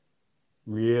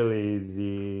really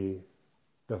the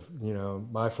you know,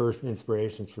 my first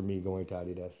inspirations for me going to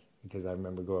Adidas, because I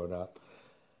remember growing up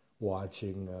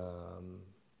watching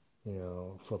you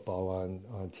know, football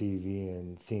on TV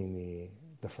and seeing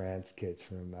the France kits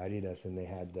from Adidas, and they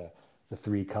had the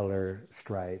three color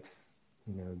stripes,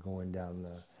 you know, going down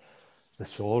the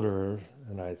shoulder,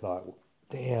 and I thought,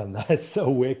 damn, that's so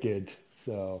wicked.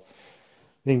 So I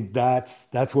think that's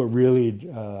what really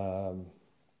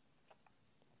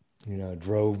you know,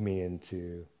 drove me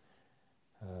into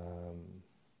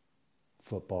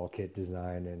football kit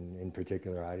design, and in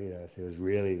particular Adidas. It was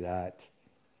really that,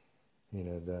 you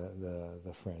know,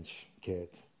 the French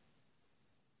kits.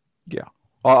 Yeah.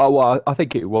 Well, I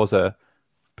think it was a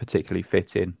particularly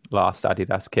fitting last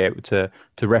Adidas kit to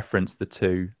reference the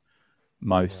two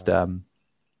most Yeah,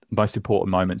 most important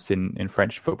moments in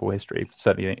French football history,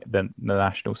 certainly the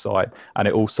national side, and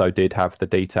it also did have the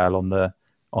detail on the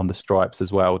stripes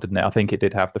as well, didn't it? I think it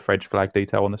did have the French flag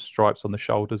detail on the stripes on the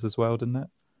shoulders as well, didn't it?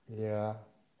 yeah,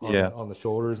 Yeah. on the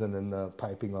shoulders, and then the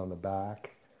piping on the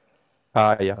back,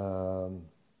 Yeah. um,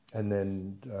 and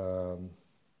then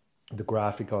the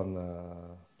graphic on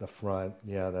the front.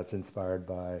 Yeah, that's inspired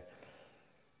by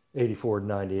 84 to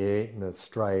 98, and the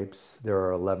stripes. There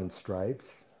are 11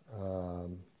 stripes,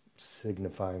 um,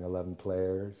 signifying 11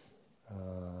 players.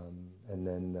 And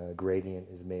then the gradient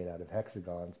is made out of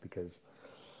hexagons because,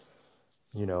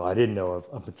 you know, I didn't know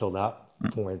up until that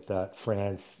point that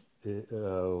France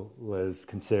was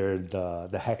considered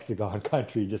the hexagon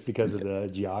country just because of the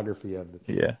geography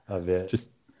Yeah. of it. Just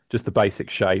just the basic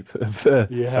shape of the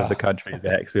Yeah, country, the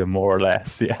hexagon, more or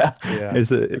less. Yeah, yeah.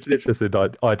 it's an interesting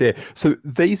idea. So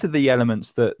these are the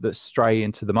elements that stray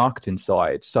into the marketing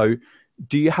side. So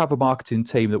do you have a marketing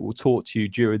team that will talk to you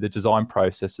during the design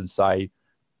process and say,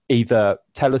 either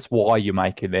tell us why you're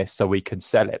making this so we can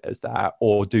sell it as that,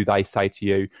 or do they say to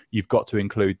you, you've got to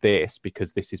include this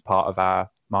because this is part of our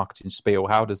marketing spiel?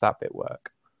 How does that bit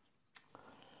work?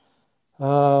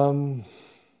 Um,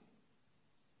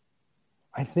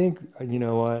 I think, you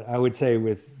know what, I would say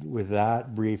with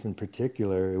that brief in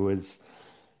particular, it was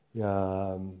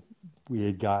um, we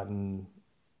had gotten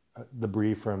the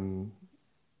brief from,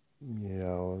 you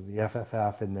know, the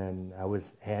FFF, and then I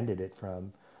was handed it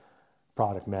from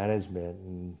product management.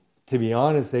 And to be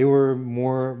honest, they were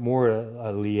more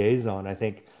a liaison. I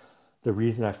think the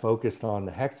reason I focused on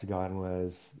the hexagon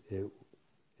was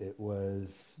it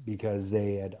was because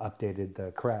they had updated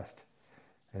the crest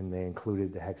and they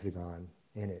included the hexagon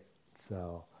in it.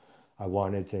 So I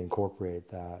wanted to incorporate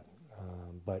that.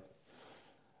 But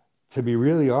to be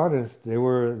really honest, they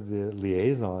were the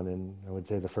liaison, and I would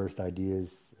say the first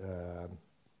ideas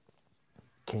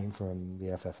came from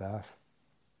the FFF.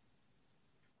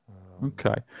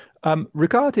 Okay.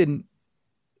 Regarding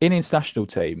in international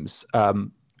teams,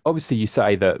 obviously you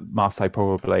say that Marseille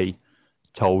probably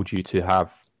told you to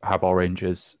have orange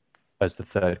as the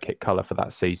third kit color for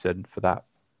that season for that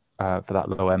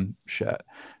low M shirt.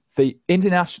 The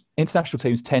international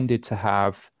teams tended to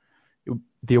have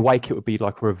the away kit would be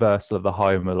like a reversal of the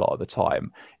home a lot of the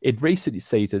time. In recent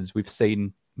seasons, we've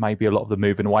seen maybe a lot of them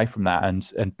moving away from that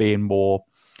and being more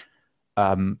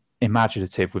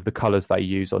imaginative with the colours they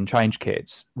use on change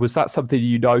kits. Was that something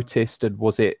you noticed, and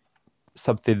was it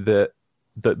something that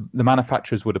the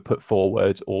manufacturers would have put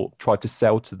forward or tried to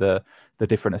sell to the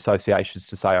different associations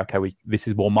to say, okay, this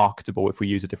is more marketable if we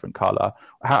use a different colour?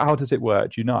 How does it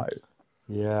work? Do you know?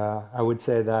 Yeah, I would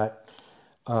say that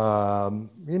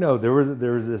you know, there was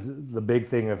the big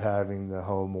thing of having the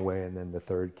home, away, and then the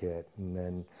third kit. And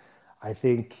then I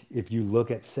think if you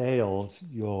look at sales,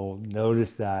 you'll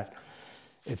notice that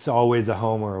it's always a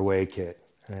home or away kit.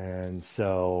 And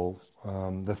so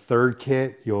the third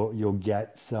kit, you'll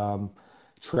get some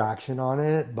traction on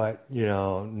it, but you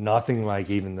know, nothing like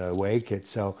even the away kit.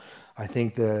 So I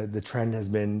think the trend has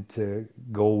been to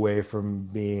go away from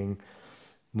being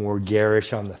more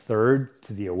garish on the third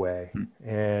to the away.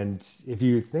 And if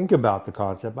you think about the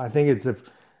concept, I think it's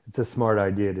a smart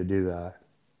idea to do that.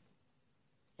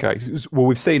 Okay. Well,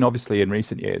 we've seen obviously in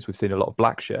recent years, we've seen a lot of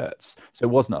black shirts. So it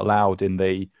wasn't allowed in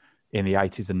the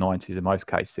 80s and 90s in most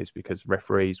cases because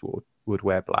referees would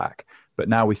wear black. But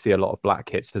now we see a lot of black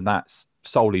kits, and that's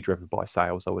solely driven by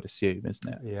sales, I would assume, isn't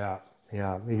it? Yeah,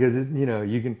 because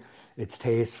it's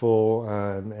tasteful,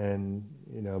 and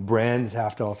brands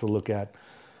have to also look at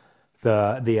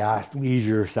the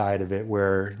athleisure side of it,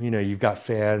 where you've got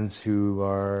fans who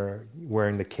are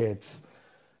wearing the kits,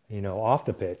 off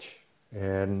the pitch,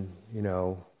 and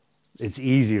it's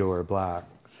easy to wear black.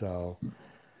 So I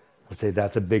would say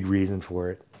that's a big reason for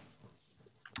it.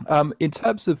 In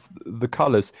terms of the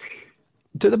colours,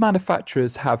 do the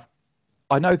manufacturers have?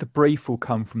 I know the brief will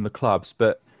come from the clubs,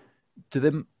 but do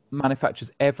the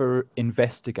manufacturers ever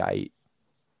investigate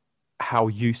how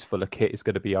useful a kit is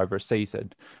going to be over a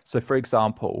season? So, for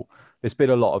example, there's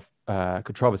been a lot of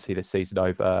controversy this season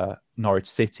over Norwich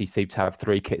City seem to have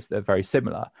 3 kits that are very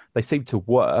similar. They seem to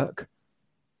work,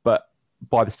 but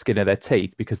by the skin of their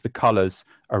teeth, because the colours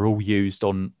are all used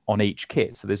on each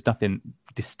kit. So there's nothing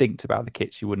distinct about the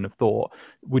kits you wouldn't have thought.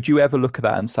 Would you ever look at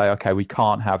that and say, okay, we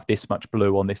can't have this much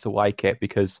blue on this away kit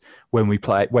because when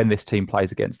this team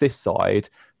plays against this side,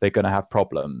 they're going to have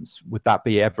problems? Would that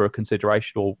be ever a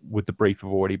consideration, or would the brief have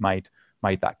already made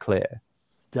that clear?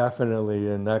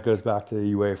 Definitely, and that goes back to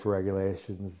the UEFA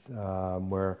regulations,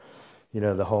 where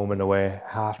the home and away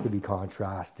have to be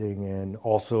contrasting, and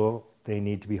also they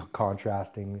need to be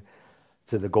contrasting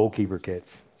to the goalkeeper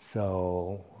kits.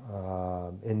 So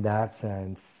in that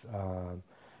sense,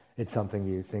 it's something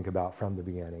you think about from the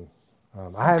beginning.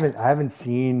 I haven't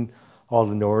seen all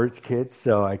the Norwich kits,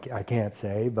 so I can't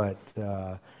say, but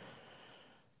I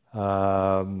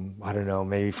don't know.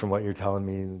 Maybe from what you're telling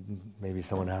me, maybe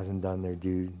someone hasn't done their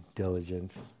due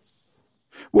diligence.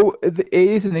 Well, it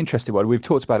is an interesting one. We've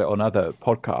talked about it on other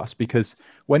podcasts, because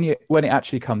when it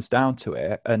actually comes down to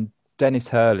it, and Dennis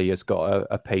Hurley has got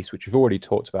a piece which we've already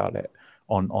talked about it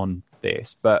on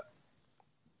this, but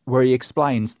where he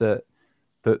explains that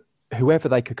whoever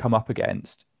they could come up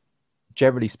against,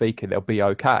 generally speaking, they'll be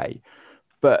okay.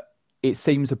 But it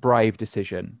seems a brave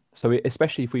decision. So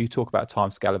especially if we talk about a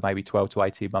timescale of maybe 12 to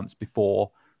 18 months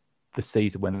before the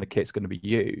season when the kit's going to be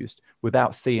used,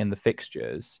 without seeing the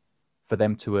fixtures, for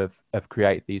them to have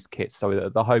created these kits. So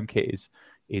the home kit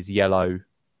is yellow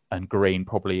and green,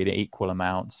 probably in equal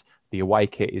amounts. The away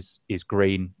kit is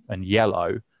green and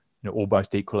yellow,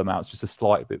 almost equal amounts, just a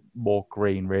slight bit more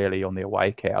green really on the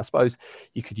away kit. I suppose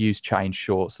you could use change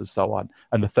shorts and so on.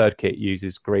 And the third kit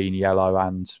uses green, yellow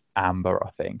and amber, I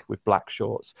think, with black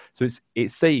shorts. So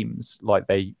it seems like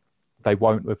they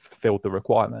won't have fulfilled the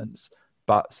requirements,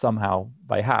 but somehow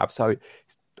they have. So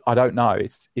I don't know.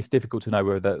 It's difficult to know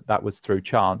whether that was through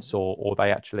chance or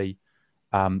they actually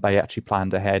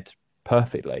planned ahead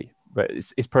perfectly. But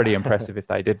it's pretty impressive if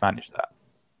they did manage that.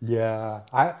 Yeah,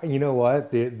 you know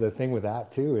what? The thing with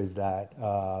that too is that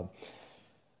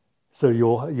so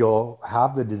you'll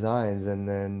have the designs, and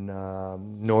then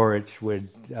Norwich would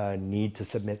need to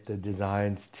submit the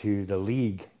designs to the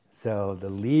league. So the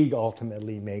league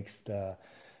ultimately makes the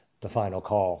final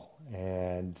call,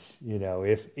 and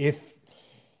if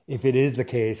it is the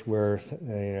case where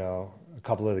a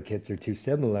couple of the kits are too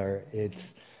similar,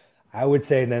 I would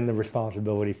say then the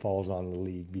responsibility falls on the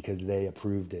league because they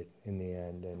approved it in the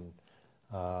end. And,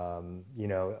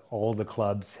 all the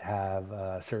clubs have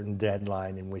a certain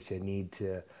deadline in which they need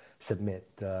to submit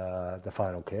the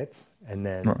final kits, and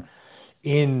then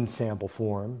in sample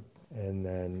form, and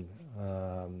then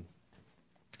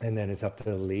it's up to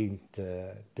the league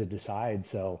to decide.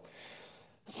 So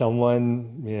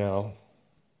someone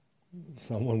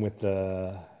with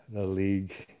the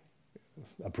league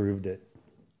approved it.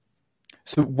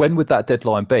 So when would that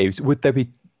deadline be? Would there be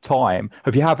time?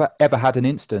 Have you ever had an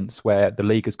instance where the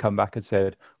league has come back and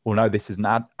said, well, no, this isn't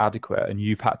adequate, and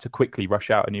you've had to quickly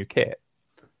rush out a new kit?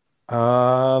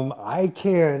 I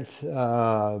can't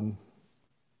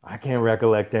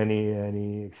recollect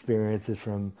any experiences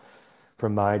from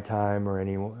my time or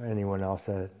anyone else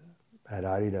at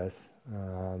Adidas,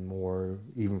 or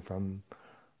even from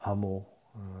Hummel.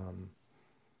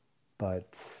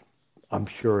 But I'm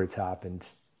sure it's happened.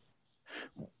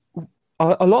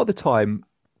 A lot of the time,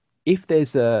 if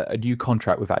there's a new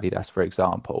contract with Adidas, for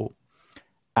example,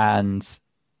 and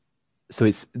so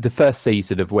it's the first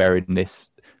season of wearing this.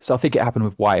 So I think it happened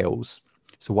with Wales.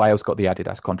 So Wales got the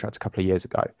Adidas contract a couple of years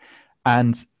ago.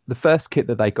 And the first kit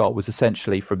that they got was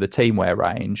essentially from the teamwear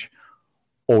range,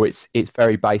 or it's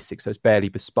very basic, so it's barely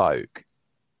bespoke.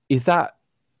 Is that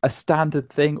a standard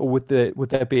thing, or would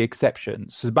there be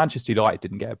exceptions? So Manchester United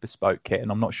didn't get a bespoke kit,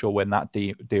 and I'm not sure when that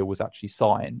deal was actually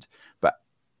signed. But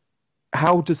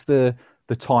how does the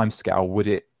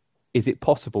timescale, is it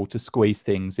possible to squeeze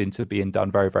things into being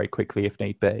done very, very quickly if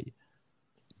need be?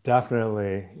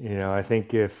 Definitely. I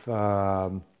think if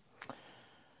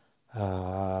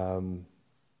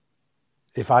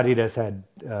Adidas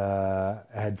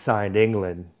had signed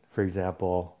England, for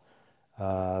example,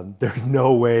 there's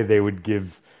no way they would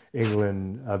give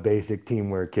England a basic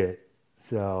teamwear kit.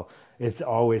 So it's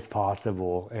always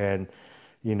possible. And,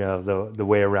 the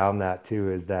way around that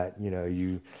too is that,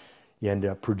 you end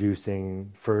up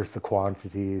producing first the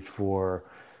quantities for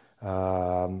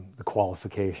the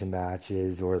qualification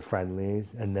matches or the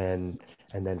friendlies, and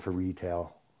then for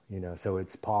retail, so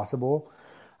it's possible.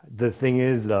 The thing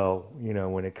is, though,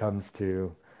 when it comes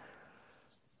to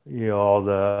all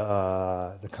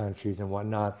the countries and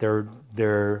whatnot,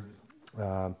 they're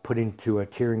putting to a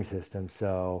tiering system.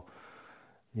 So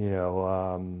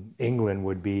England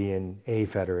would be in a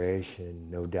federation,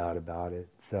 no doubt about it.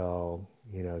 So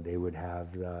they would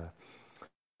have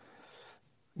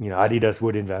Adidas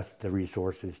would invest the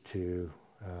resources to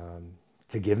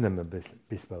give them a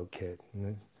bespoke kit.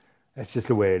 That's just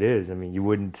the way it is. I mean, you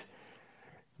wouldn't.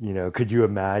 Could you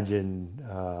imagine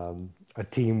a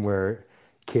teamwear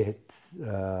kits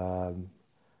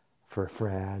for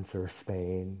France or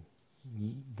Spain?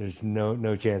 There's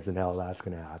no chance in hell that's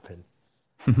going to happen.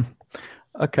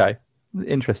 Okay,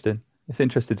 interesting. It's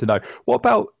interesting to know. What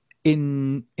about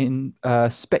in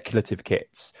speculative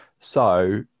kits?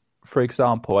 So, for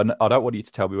example, and I don't want you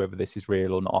to tell me whether this is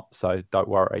real or not, so don't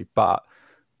worry. But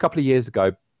a couple of years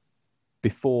ago,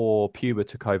 before Puma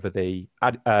took over the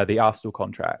Arsenal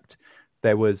contract,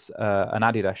 there was an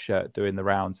Adidas shirt doing the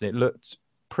rounds, and it looked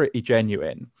pretty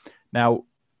genuine. Now,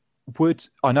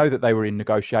 I know that they were in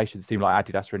negotiations. It seemed like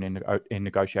Adidas were in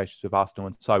negotiations with Arsenal,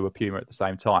 and so were Puma at the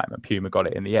same time, and Puma got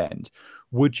it in the end.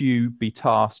 Would you be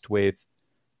tasked with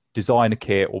design a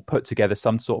kit or put together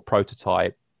some sort of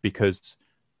prototype, because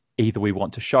either we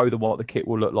want to show them what the kit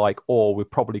will look like, or we're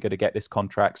probably going to get this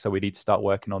contract, so we need to start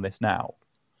working on this now?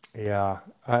 Yeah,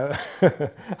 I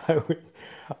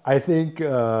think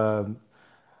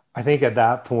at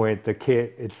that point the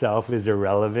kit itself is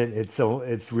irrelevant.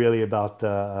 It's really about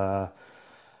the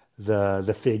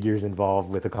figures involved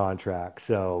with the contract.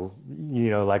 So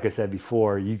like I said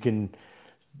before,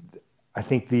 I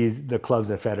think the clubs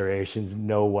and federations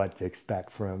know what to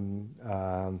expect from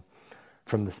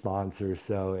the sponsors.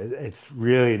 So it's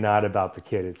really not about the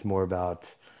kit. It's more about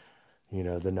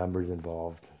the numbers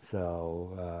involved.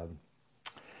 So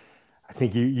I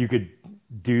think you could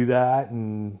do that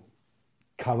and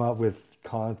come up with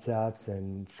concepts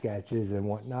and sketches and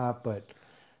whatnot, but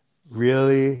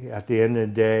really at the end of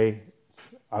the day,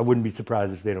 I wouldn't be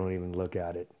surprised if they don't even look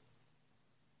at it.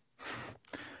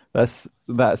 That's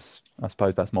I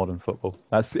suppose that's modern football.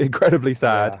 That's incredibly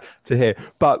sad to hear.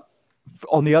 But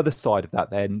on the other side of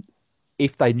that, then,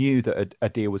 if they knew that a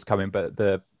deal was coming, but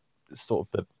the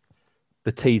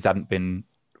T's hadn't been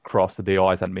crossed and the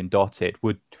I's hadn't been dotted,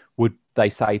 would they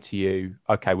say to you,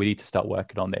 okay, we need to start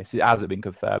working on this? It hasn't been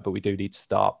confirmed, but we do need to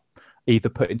start either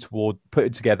putting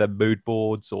together mood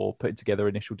boards or putting together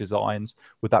initial designs.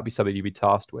 Would that be something you'd be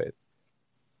tasked with?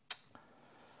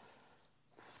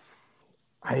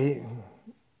 I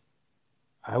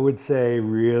would say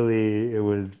really it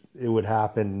would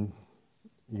happen,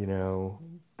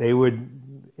 they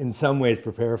would in some ways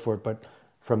prepare for it, but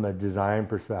from a design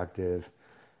perspective,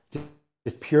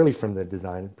 just purely from the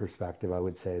design perspective, I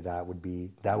would say that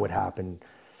would happen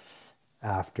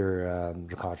after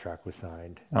the contract was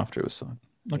signed. After it was signed.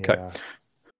 Okay. Yeah.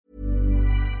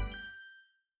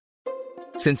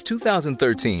 Since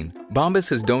 2013, Bombas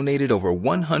has donated over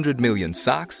 100 million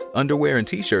socks, underwear, and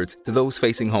T-shirts to those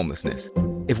facing homelessness.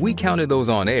 If we counted those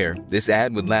on air, this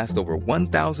ad would last over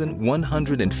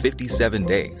 1,157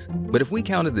 days. But if we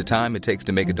counted the time it takes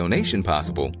to make a donation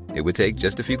possible, it would take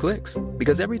just a few clicks.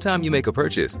 Because every time you make a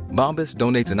purchase, Bombas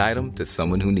donates an item to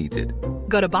someone who needs it.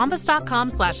 Go to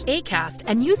bombas.com/ACAST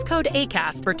and use code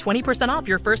ACAST for 20% off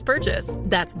your first purchase.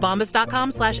 That's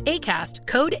bombas.com/ACAST,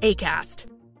 code ACAST.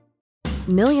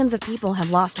 Millions of people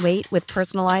have lost weight with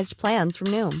personalized plans from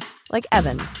Noom. Like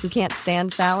Evan, who can't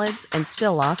stand salads and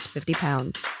still lost 50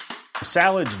 pounds.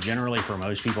 Salads generally for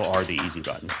most people are the easy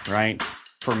button, right?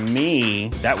 For me,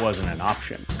 that wasn't an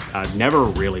option. I never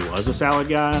really was a salad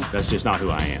guy. That's just not who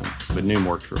I am. But Noom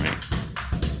worked for me.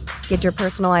 Get your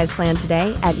personalized plan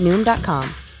today at Noom.com.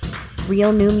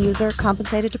 Real Noom user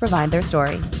compensated to provide their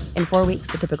story. In 4 weeks,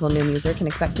 the typical Noom user can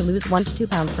expect to lose 1 to 2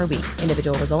 pounds per week.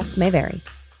 Individual results may vary.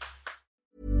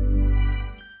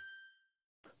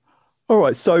 All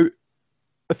right. So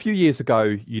a few years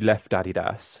ago, you left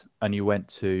Adidas and you went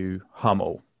to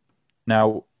Hummel.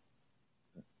 Now,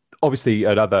 obviously,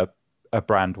 another a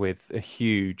brand with a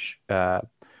huge, I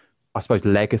suppose,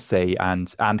 legacy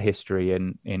and history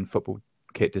in football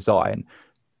kit design.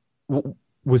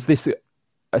 Was this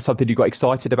something you got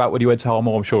excited about when you went to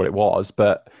Hummel? I'm sure it was,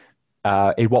 but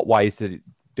in what ways did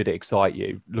it excite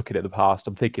you? Looking at the past,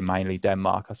 I'm thinking mainly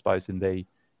Denmark, I suppose, in the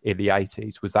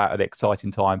 80s. Was that an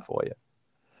exciting time for you?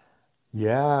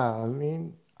 Yeah, I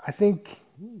mean, I think,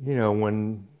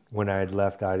 when I had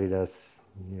left Adidas,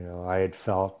 I had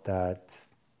felt that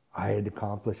I had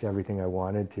accomplished everything I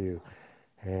wanted to,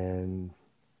 and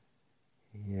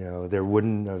there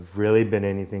wouldn't have really been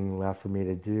anything left for me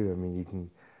to do. I mean, you can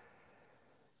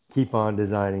keep on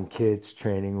designing kits,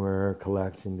 training wear,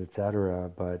 collections,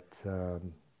 etc. But I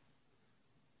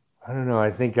don't know. I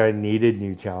think I needed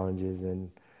new challenges,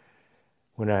 and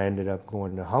when I ended up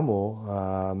going to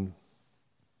Hummel,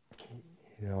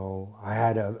 I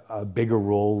had a bigger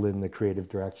role in the creative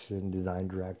direction, design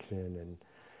direction, and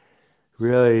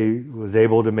really was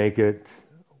able to make it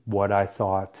what I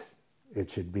thought it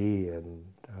should be. And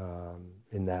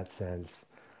in that sense,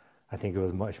 I think it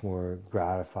was much more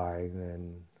gratifying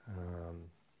than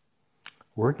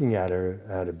working at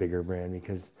a bigger brand,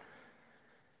 because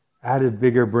at a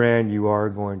bigger brand you are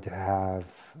going to have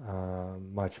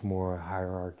much more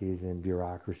hierarchies and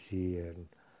bureaucracy and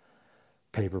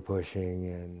paper pushing,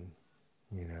 and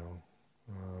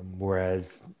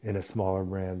whereas in a smaller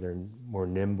brand they're more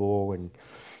nimble, and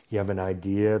you have an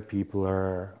idea, people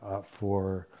are up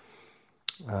for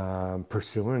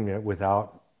pursuing it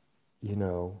without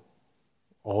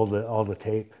all the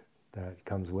tape that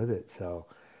comes with it. So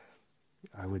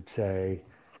I would say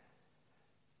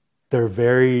they're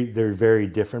very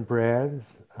different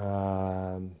brands.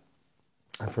 For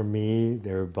me,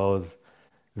 they're both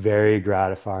very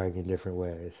gratifying in different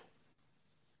ways.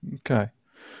 Okay.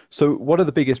 So one of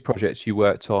the biggest projects you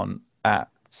worked on at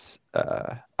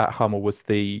Hummel was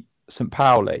the St.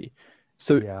 Pauli.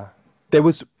 So Yeah. there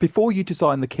was, before you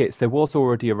designed the kits, there was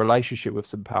already a relationship with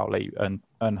St. Pauli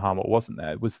and Hummel, wasn't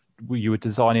there? You were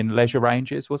designing leisure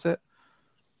ranges, was it?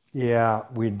 Yeah,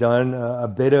 we've done a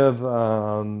bit of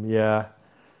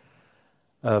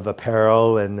of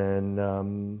apparel, and then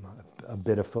a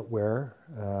bit of footwear.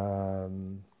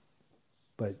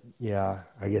 But yeah,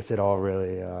 I guess it all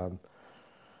really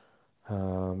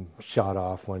shot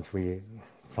off once we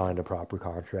signed a proper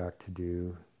contract to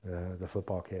do the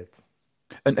football kits.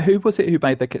 And who was it who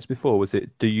made the kits before? Was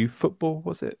it Do You Football,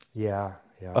 was it? Yeah,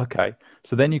 yeah, Okay.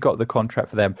 So then you got the contract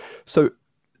for them. So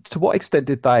to what extent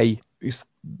did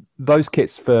those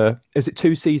kits is it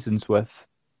 2 seasons worth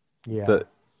yeah, that,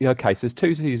 yeah, okay, so there's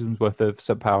 2 seasons worth of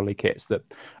St. Pauli kits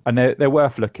and they're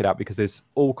worth looking at because there's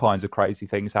all kinds of crazy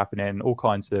things happening, all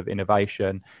kinds of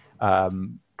innovation.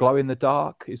 Glow in the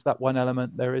dark, is that one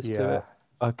element there is to yeah, it?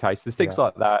 Okay, so there's things yeah.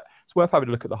 like that. It's worth having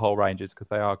a look at the whole ranges because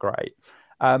they are great.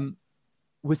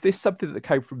 Was this something that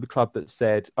came from the club that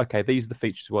said, okay, these are the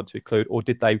features we want to include, or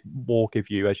did they more give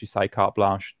you, as you say, carte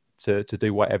blanche to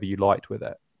do whatever you liked with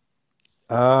it?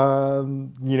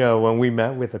 When we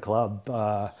met with the club,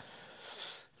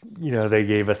 they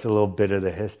gave us a little bit of the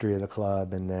history of the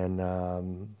club, and then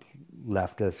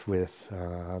left us with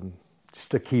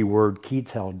just a key word,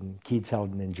 Kiezhelden.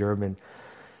 Kiezhelden in German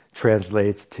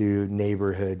translates to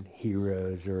neighborhood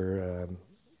heroes, or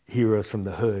heroes from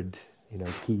the hood.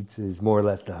 Kiez is more or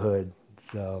less the hood.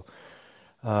 So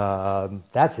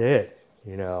that's it.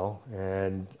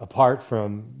 And apart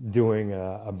from doing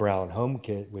a brown home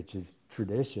kit, which is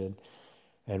tradition,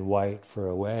 and white for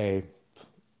away,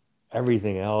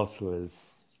 everything else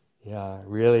was, yeah,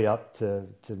 really up to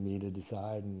me to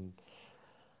decide. And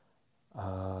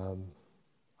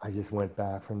I just went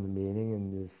back from the meeting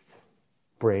and just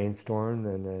brainstormed,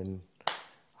 and then,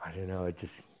 I don't know, it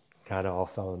just kind of all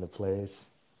fell into place.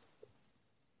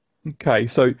 Okay,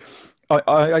 so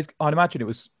I'd imagine it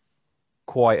was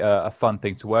quite a fun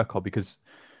thing to work on because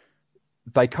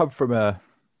they come from I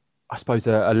suppose,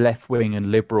 a left wing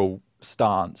and liberal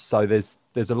stance. So there's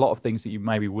a lot of things that you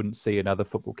maybe wouldn't see in other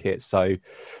football kits. So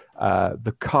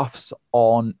the cuffs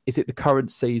on, is it the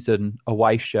current season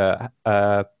away shirt,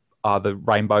 are the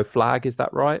rainbow flag? Is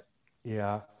that right?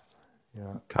 Yeah,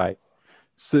 yeah, Okay.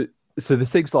 So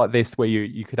there's things like this where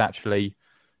you could actually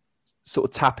sort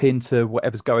of tap into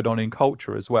whatever's going on in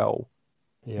culture as well,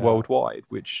 yeah, worldwide,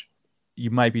 which you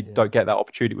maybe yeah. don't get that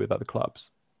opportunity with other clubs.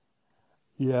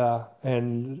 Yeah,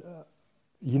 and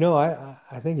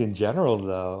I think in general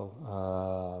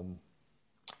though,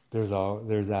 there's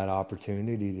that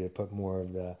opportunity to put more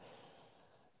of the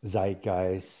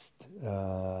zeitgeist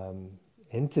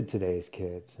into today's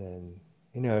kits. And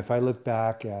if I look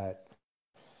back at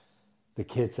the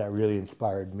kits that really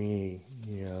inspired me,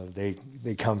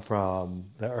 they come from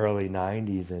the early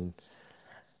 90s, and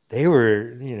they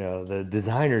were, the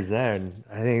designers then,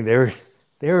 I think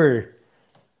they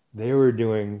were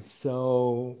doing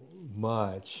so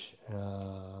much,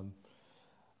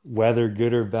 whether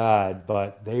good or bad,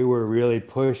 but they were really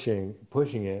pushing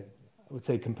it. I would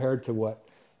say compared to what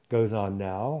goes on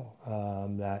now,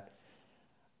 that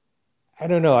I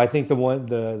don't know. I think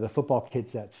the football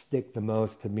kits that stick the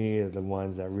most to me are the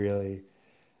ones that really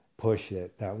push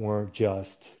it, that weren't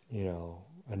just,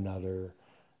 another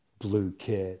blue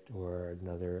kit or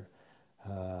another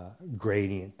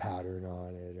gradient pattern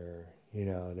on it, or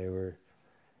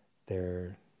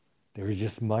there was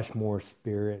just much more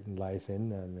spirit and life in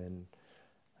them.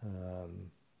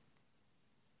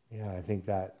 And I think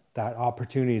that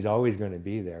opportunity is always going to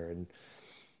be there. And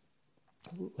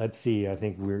let's see, I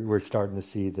think we're starting to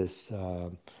see this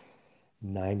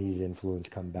 90s influence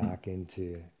come back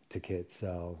into kits.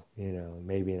 So,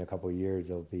 maybe in a couple of years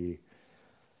they'll be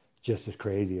just as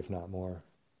crazy, if not more.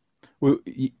 Well,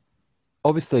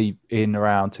 obviously in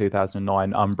around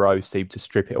 2009, Umbro seemed to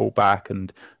strip it all back,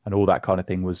 and all that kind of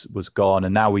thing was gone.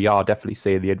 And now we are definitely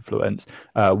seeing the influence.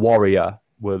 Warrior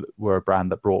were a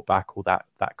brand that brought back all that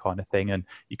kind of thing. And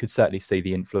you could certainly see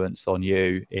the influence on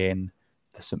you in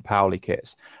the St. Pauli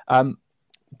kits.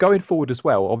 Going forward as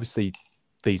well, obviously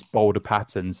these bolder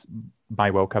patterns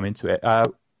may well come into it.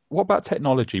 What about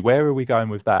technology? Where are we going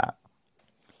with that?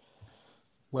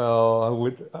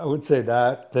 Well, I would say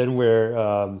that then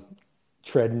we're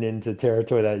treading into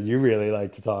territory that you really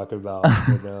like to talk about,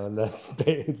 and that's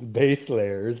base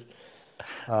layers.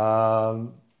 I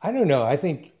don't know. I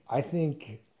think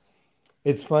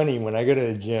it's funny when I go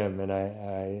to the gym and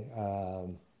I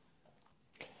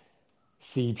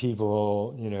see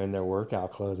people, in their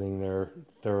workout clothing.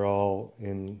 They're all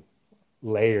in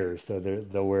layers, so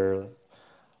they'll wear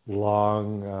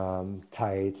long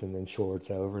tights and then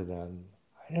shorts over them.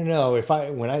 I don't know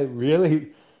when I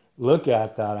really look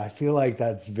at that, I feel like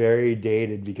that's very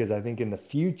dated, because I think in the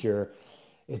future,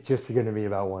 it's just going to be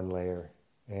about one layer.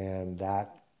 And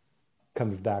that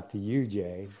comes back to you,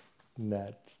 Jay. And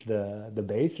that's the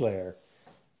base layer.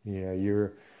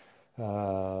 There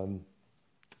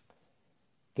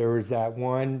was that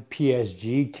one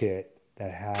PSG kit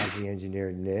that has the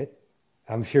engineered knit.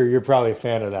 I'm sure you're probably a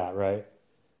fan of that, right?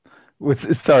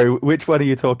 Sorry, which one are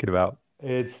you talking about?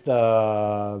 It's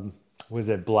was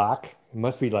it black? It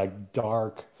must be like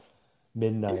dark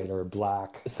midnight or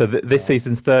black. So this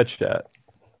season's third shirt?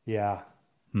 Yeah.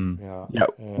 Yeah.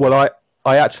 Well,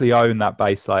 I actually own that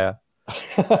base layer.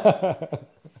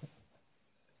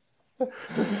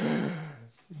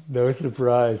 No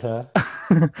surprise, huh?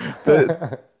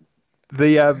 So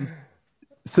they have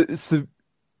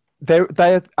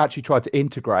actually tried to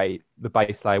integrate the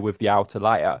base layer with the outer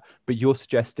layer, but you're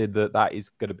suggesting that is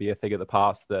going to be a thing of the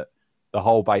past, that the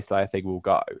whole base layer thing will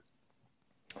go.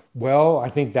 Well, I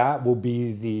think that will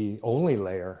be the only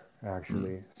layer,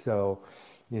 actually. So,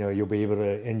 you'll be able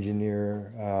to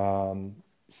engineer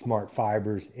smart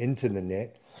fibers into the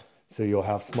knit. So you'll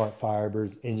have smart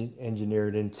fibers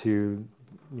engineered into,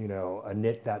 a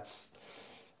knit that's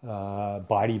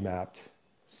body mapped.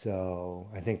 So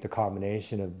I think the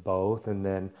combination of both, and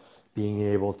then being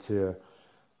able to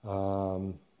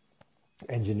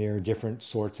engineer different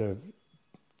sorts of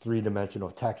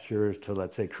three-dimensional textures to,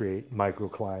 let's say, create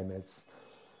microclimates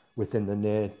within the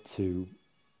knit, to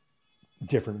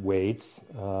different weights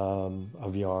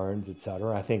of yarns,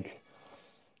 etc. I think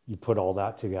you put all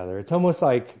that together, it's almost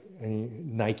like a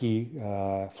Nike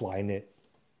fly knit,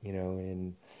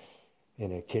 in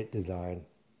a kit design.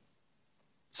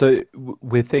 So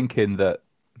we're thinking that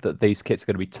these kits are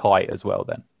going to be tight as well,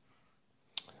 then.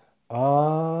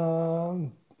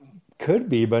 Could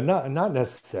be, but not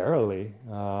necessarily.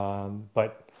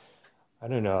 But I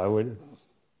don't know.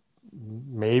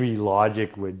 Maybe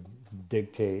logic would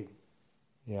dictate,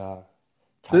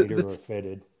 tighter or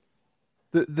fitted.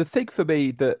 The thing for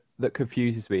me that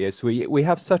confuses me is we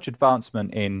have such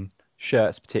advancement in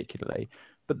shirts particularly,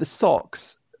 but the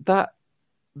socks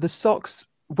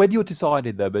when you're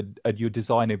designing them and you're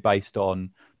designing based on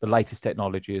the latest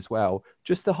technology as well,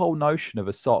 just the whole notion of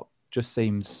a sock just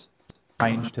seems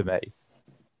strange to me.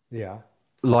 Yeah.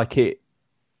 Like you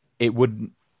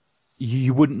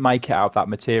wouldn't make it out of that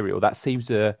material. That seems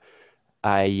it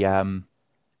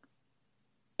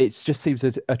just seems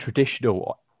a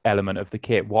traditional element of the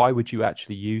kit. Why would you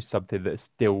actually use something that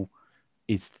still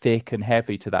is thick and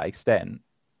heavy to that extent?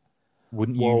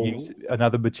 Wouldn't you use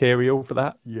another material for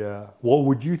that? Yeah. What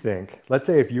would you think? Let's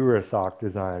say if you were a sock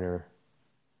designer,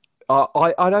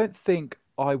 I don't think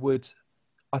I would.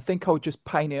 I think I would just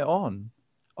paint it on.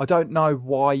 I don't know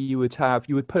why you would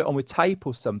put it on with tape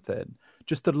or something,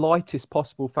 just the lightest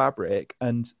possible fabric,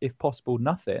 and if possible,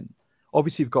 nothing.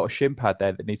 Obviously, you've got a shin pad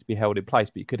there that needs to be held in place,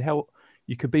 but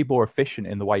you could be more efficient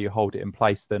in the way you hold it in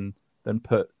place than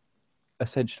put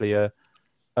essentially a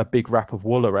big wrap of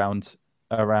wool around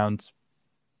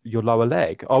your lower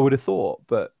leg. I would have thought,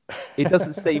 but it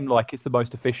doesn't seem like it's the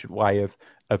most efficient way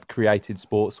of creating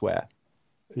sportswear.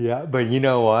 Yeah, but you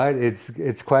know what?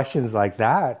 It's questions like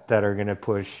that that are going to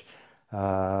push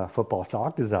football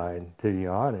sock design, to be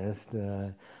honest.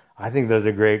 I think those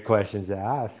are great questions to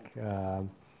ask.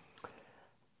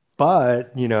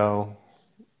 But, you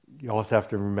also have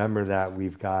to remember that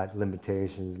we've got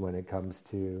limitations when it comes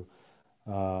to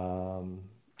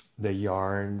the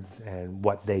yarns and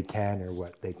what they can or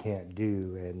what they can't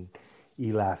do, and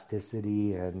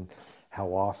elasticity, and how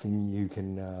often you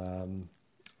can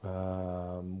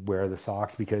wear the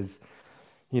socks, because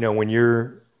when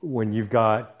you've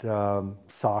got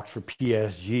socks for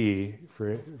PSG,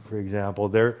 for example,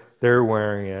 they're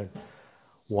wearing it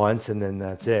once and then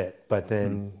that's it. But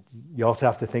then you also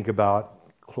have to think about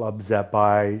clubs that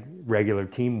buy regular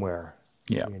team wear.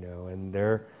 Yeah. And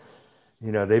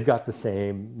they've got the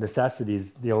same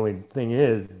necessities. The only thing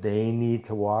is they need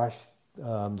to wash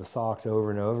the socks over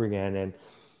and over again, and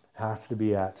has to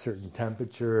be at certain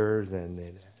temperatures, and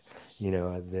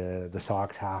the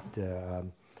socks have to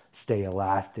stay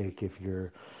elastic if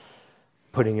you're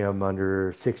putting them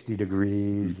under 60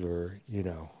 degrees, or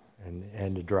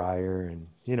and a dryer, and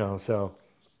so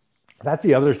that's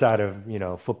the other side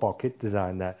of football kit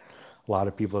design that a lot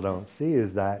of people don't see,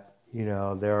 is that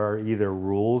there are either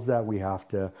rules that we have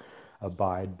to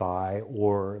abide by,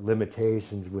 or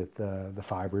limitations with the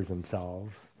fibers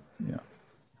themselves.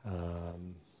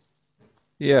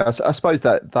 I suppose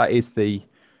that is the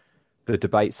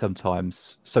debate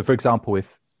sometimes. So, for example,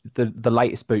 if the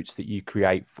latest boots that you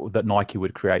create that Nike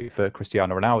would create for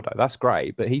Cristiano Ronaldo, that's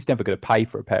great, but he's never going to pay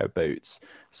for a pair of boots.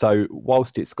 So,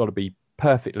 whilst it's got to be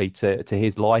perfectly to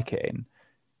his liking,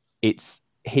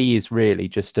 he is really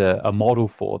just a model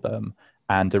for them,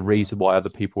 and a reason why other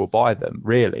people will buy them.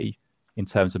 Really, in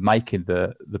terms of making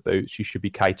the boots, you should be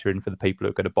catering for the people who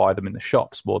are going to buy them in the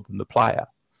shops more than the player.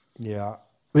 Yeah.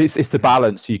 It's the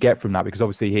balance you get from that, because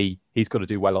obviously he's got to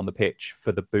do well on the pitch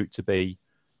for the boot to be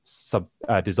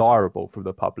desirable from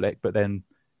the public. But then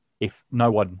if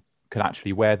no one can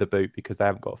actually wear the boot because they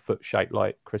haven't got a foot shaped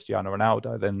like Cristiano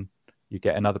Ronaldo, then you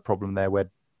get another problem there where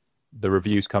the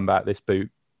reviews come back, this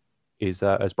boot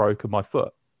has broken my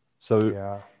foot.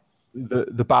 So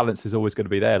the balance is always going to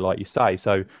be there, like you say.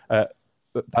 So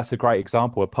that's a great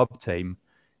example. A pub team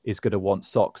is going to want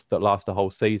socks that last a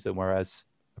whole season, whereas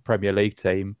a Premier League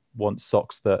team wants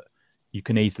socks that you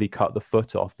can easily cut the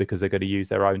foot off, because they're going to use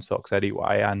their own socks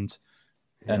anyway, and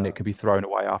it can be thrown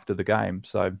away after the game.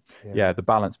 So the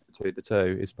balance between the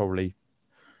two is probably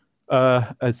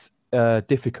as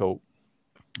difficult,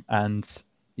 and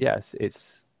yes,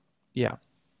 it's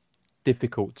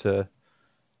difficult to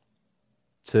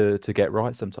get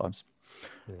right sometimes.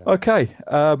 Okay,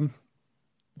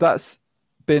 that's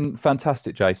been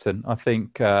fantastic, Jason. I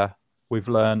think we've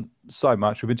learned so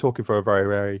much. We've been talking for a very,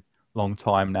 very long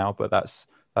time now, but that's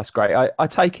great. I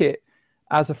take it,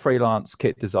 as a freelance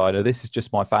kit designer, this is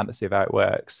just my fantasy of how it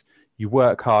works. You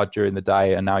work hard during the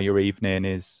day, and now your evening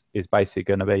is basically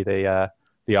going to be the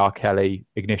R. Kelly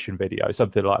Ignition video,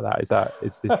 something like that. Is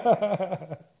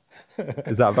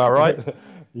that about right?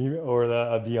 Or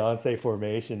a Beyonce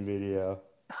Formation video.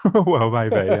 Well,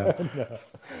 maybe. Yeah.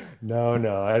 No.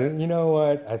 You know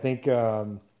what? I think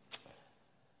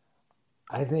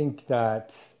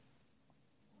that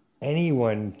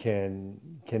anyone can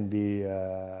be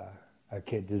a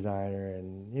kit designer,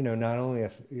 and not only a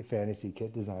fantasy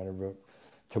kit designer, but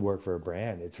to work for a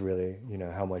brand. It's really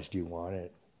how much do you want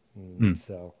it.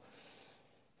 So,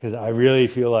 because I really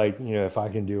feel like if I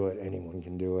can do it, anyone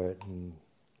can do it, and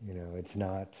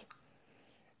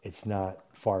it's not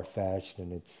far-fetched,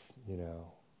 and it's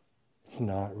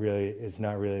not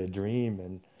really a dream.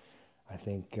 And I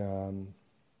think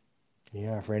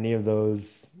for any of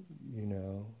those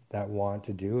that want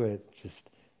to do it, just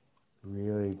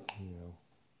really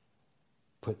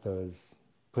put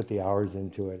the hours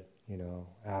into it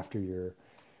after your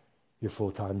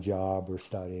full-time job or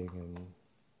studying, and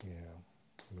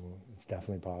it's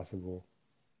definitely possible.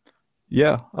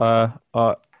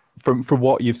 From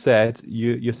what you've said,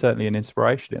 you're certainly an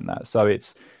inspiration in that. So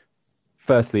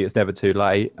firstly, it's never too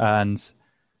late, and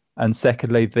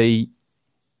secondly,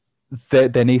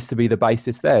 there needs to be the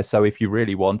basis there. So if you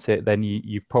really want it, then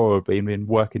you've probably been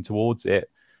working towards it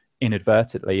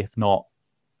inadvertently, if not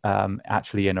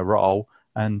actually in a role,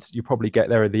 and you probably get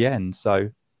there at the end. So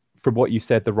from what you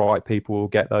said, the right people will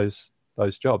get those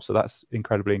jobs. So that's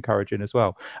incredibly encouraging as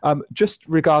well. Just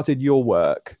regarding your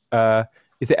work,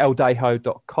 is it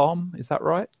eldejo.com? Is that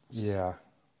right? Yeah.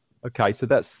 Okay, so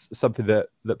that's something that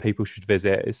people should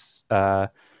visit. It's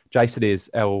Jason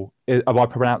am I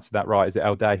pronouncing that right? Is it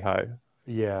Eldejo?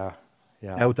 Yeah.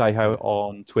 Eldejo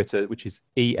on Twitter, which is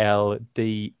ELDEJO.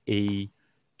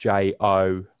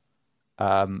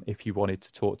 If you wanted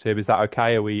to talk to him, is that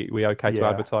okay? Are we okay to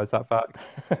advertise that fact?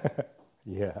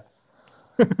 Yeah.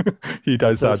 You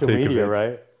don't sound social too media, convinced.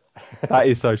 right? That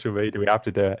is social media. We have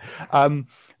to do it.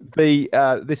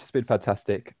 This has been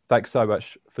fantastic. Thanks so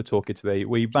much for talking to me.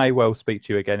 We may well speak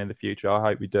to you again in the future. I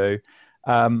hope we do.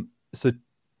 So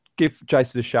give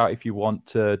Jason a shout if you want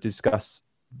to discuss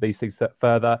these things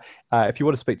further. If you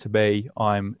want to speak to me,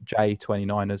 I'm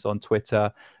J29ers on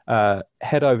Twitter.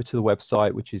 Head over to the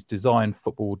website, which is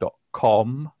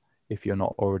designfootball.com, if you're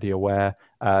not already aware.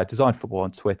 Design Football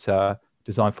on Twitter,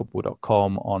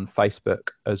 designfootball.com on Facebook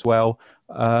as well.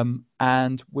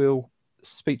 And we'll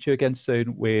speak to you again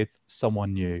soon with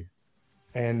someone new.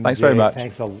 And thanks Jay, very much.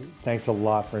 Thanks a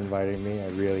lot for inviting me. I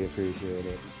really appreciate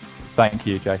it. Thank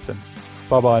you, Jason.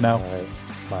 Bye-bye now. All right.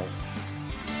 Bye.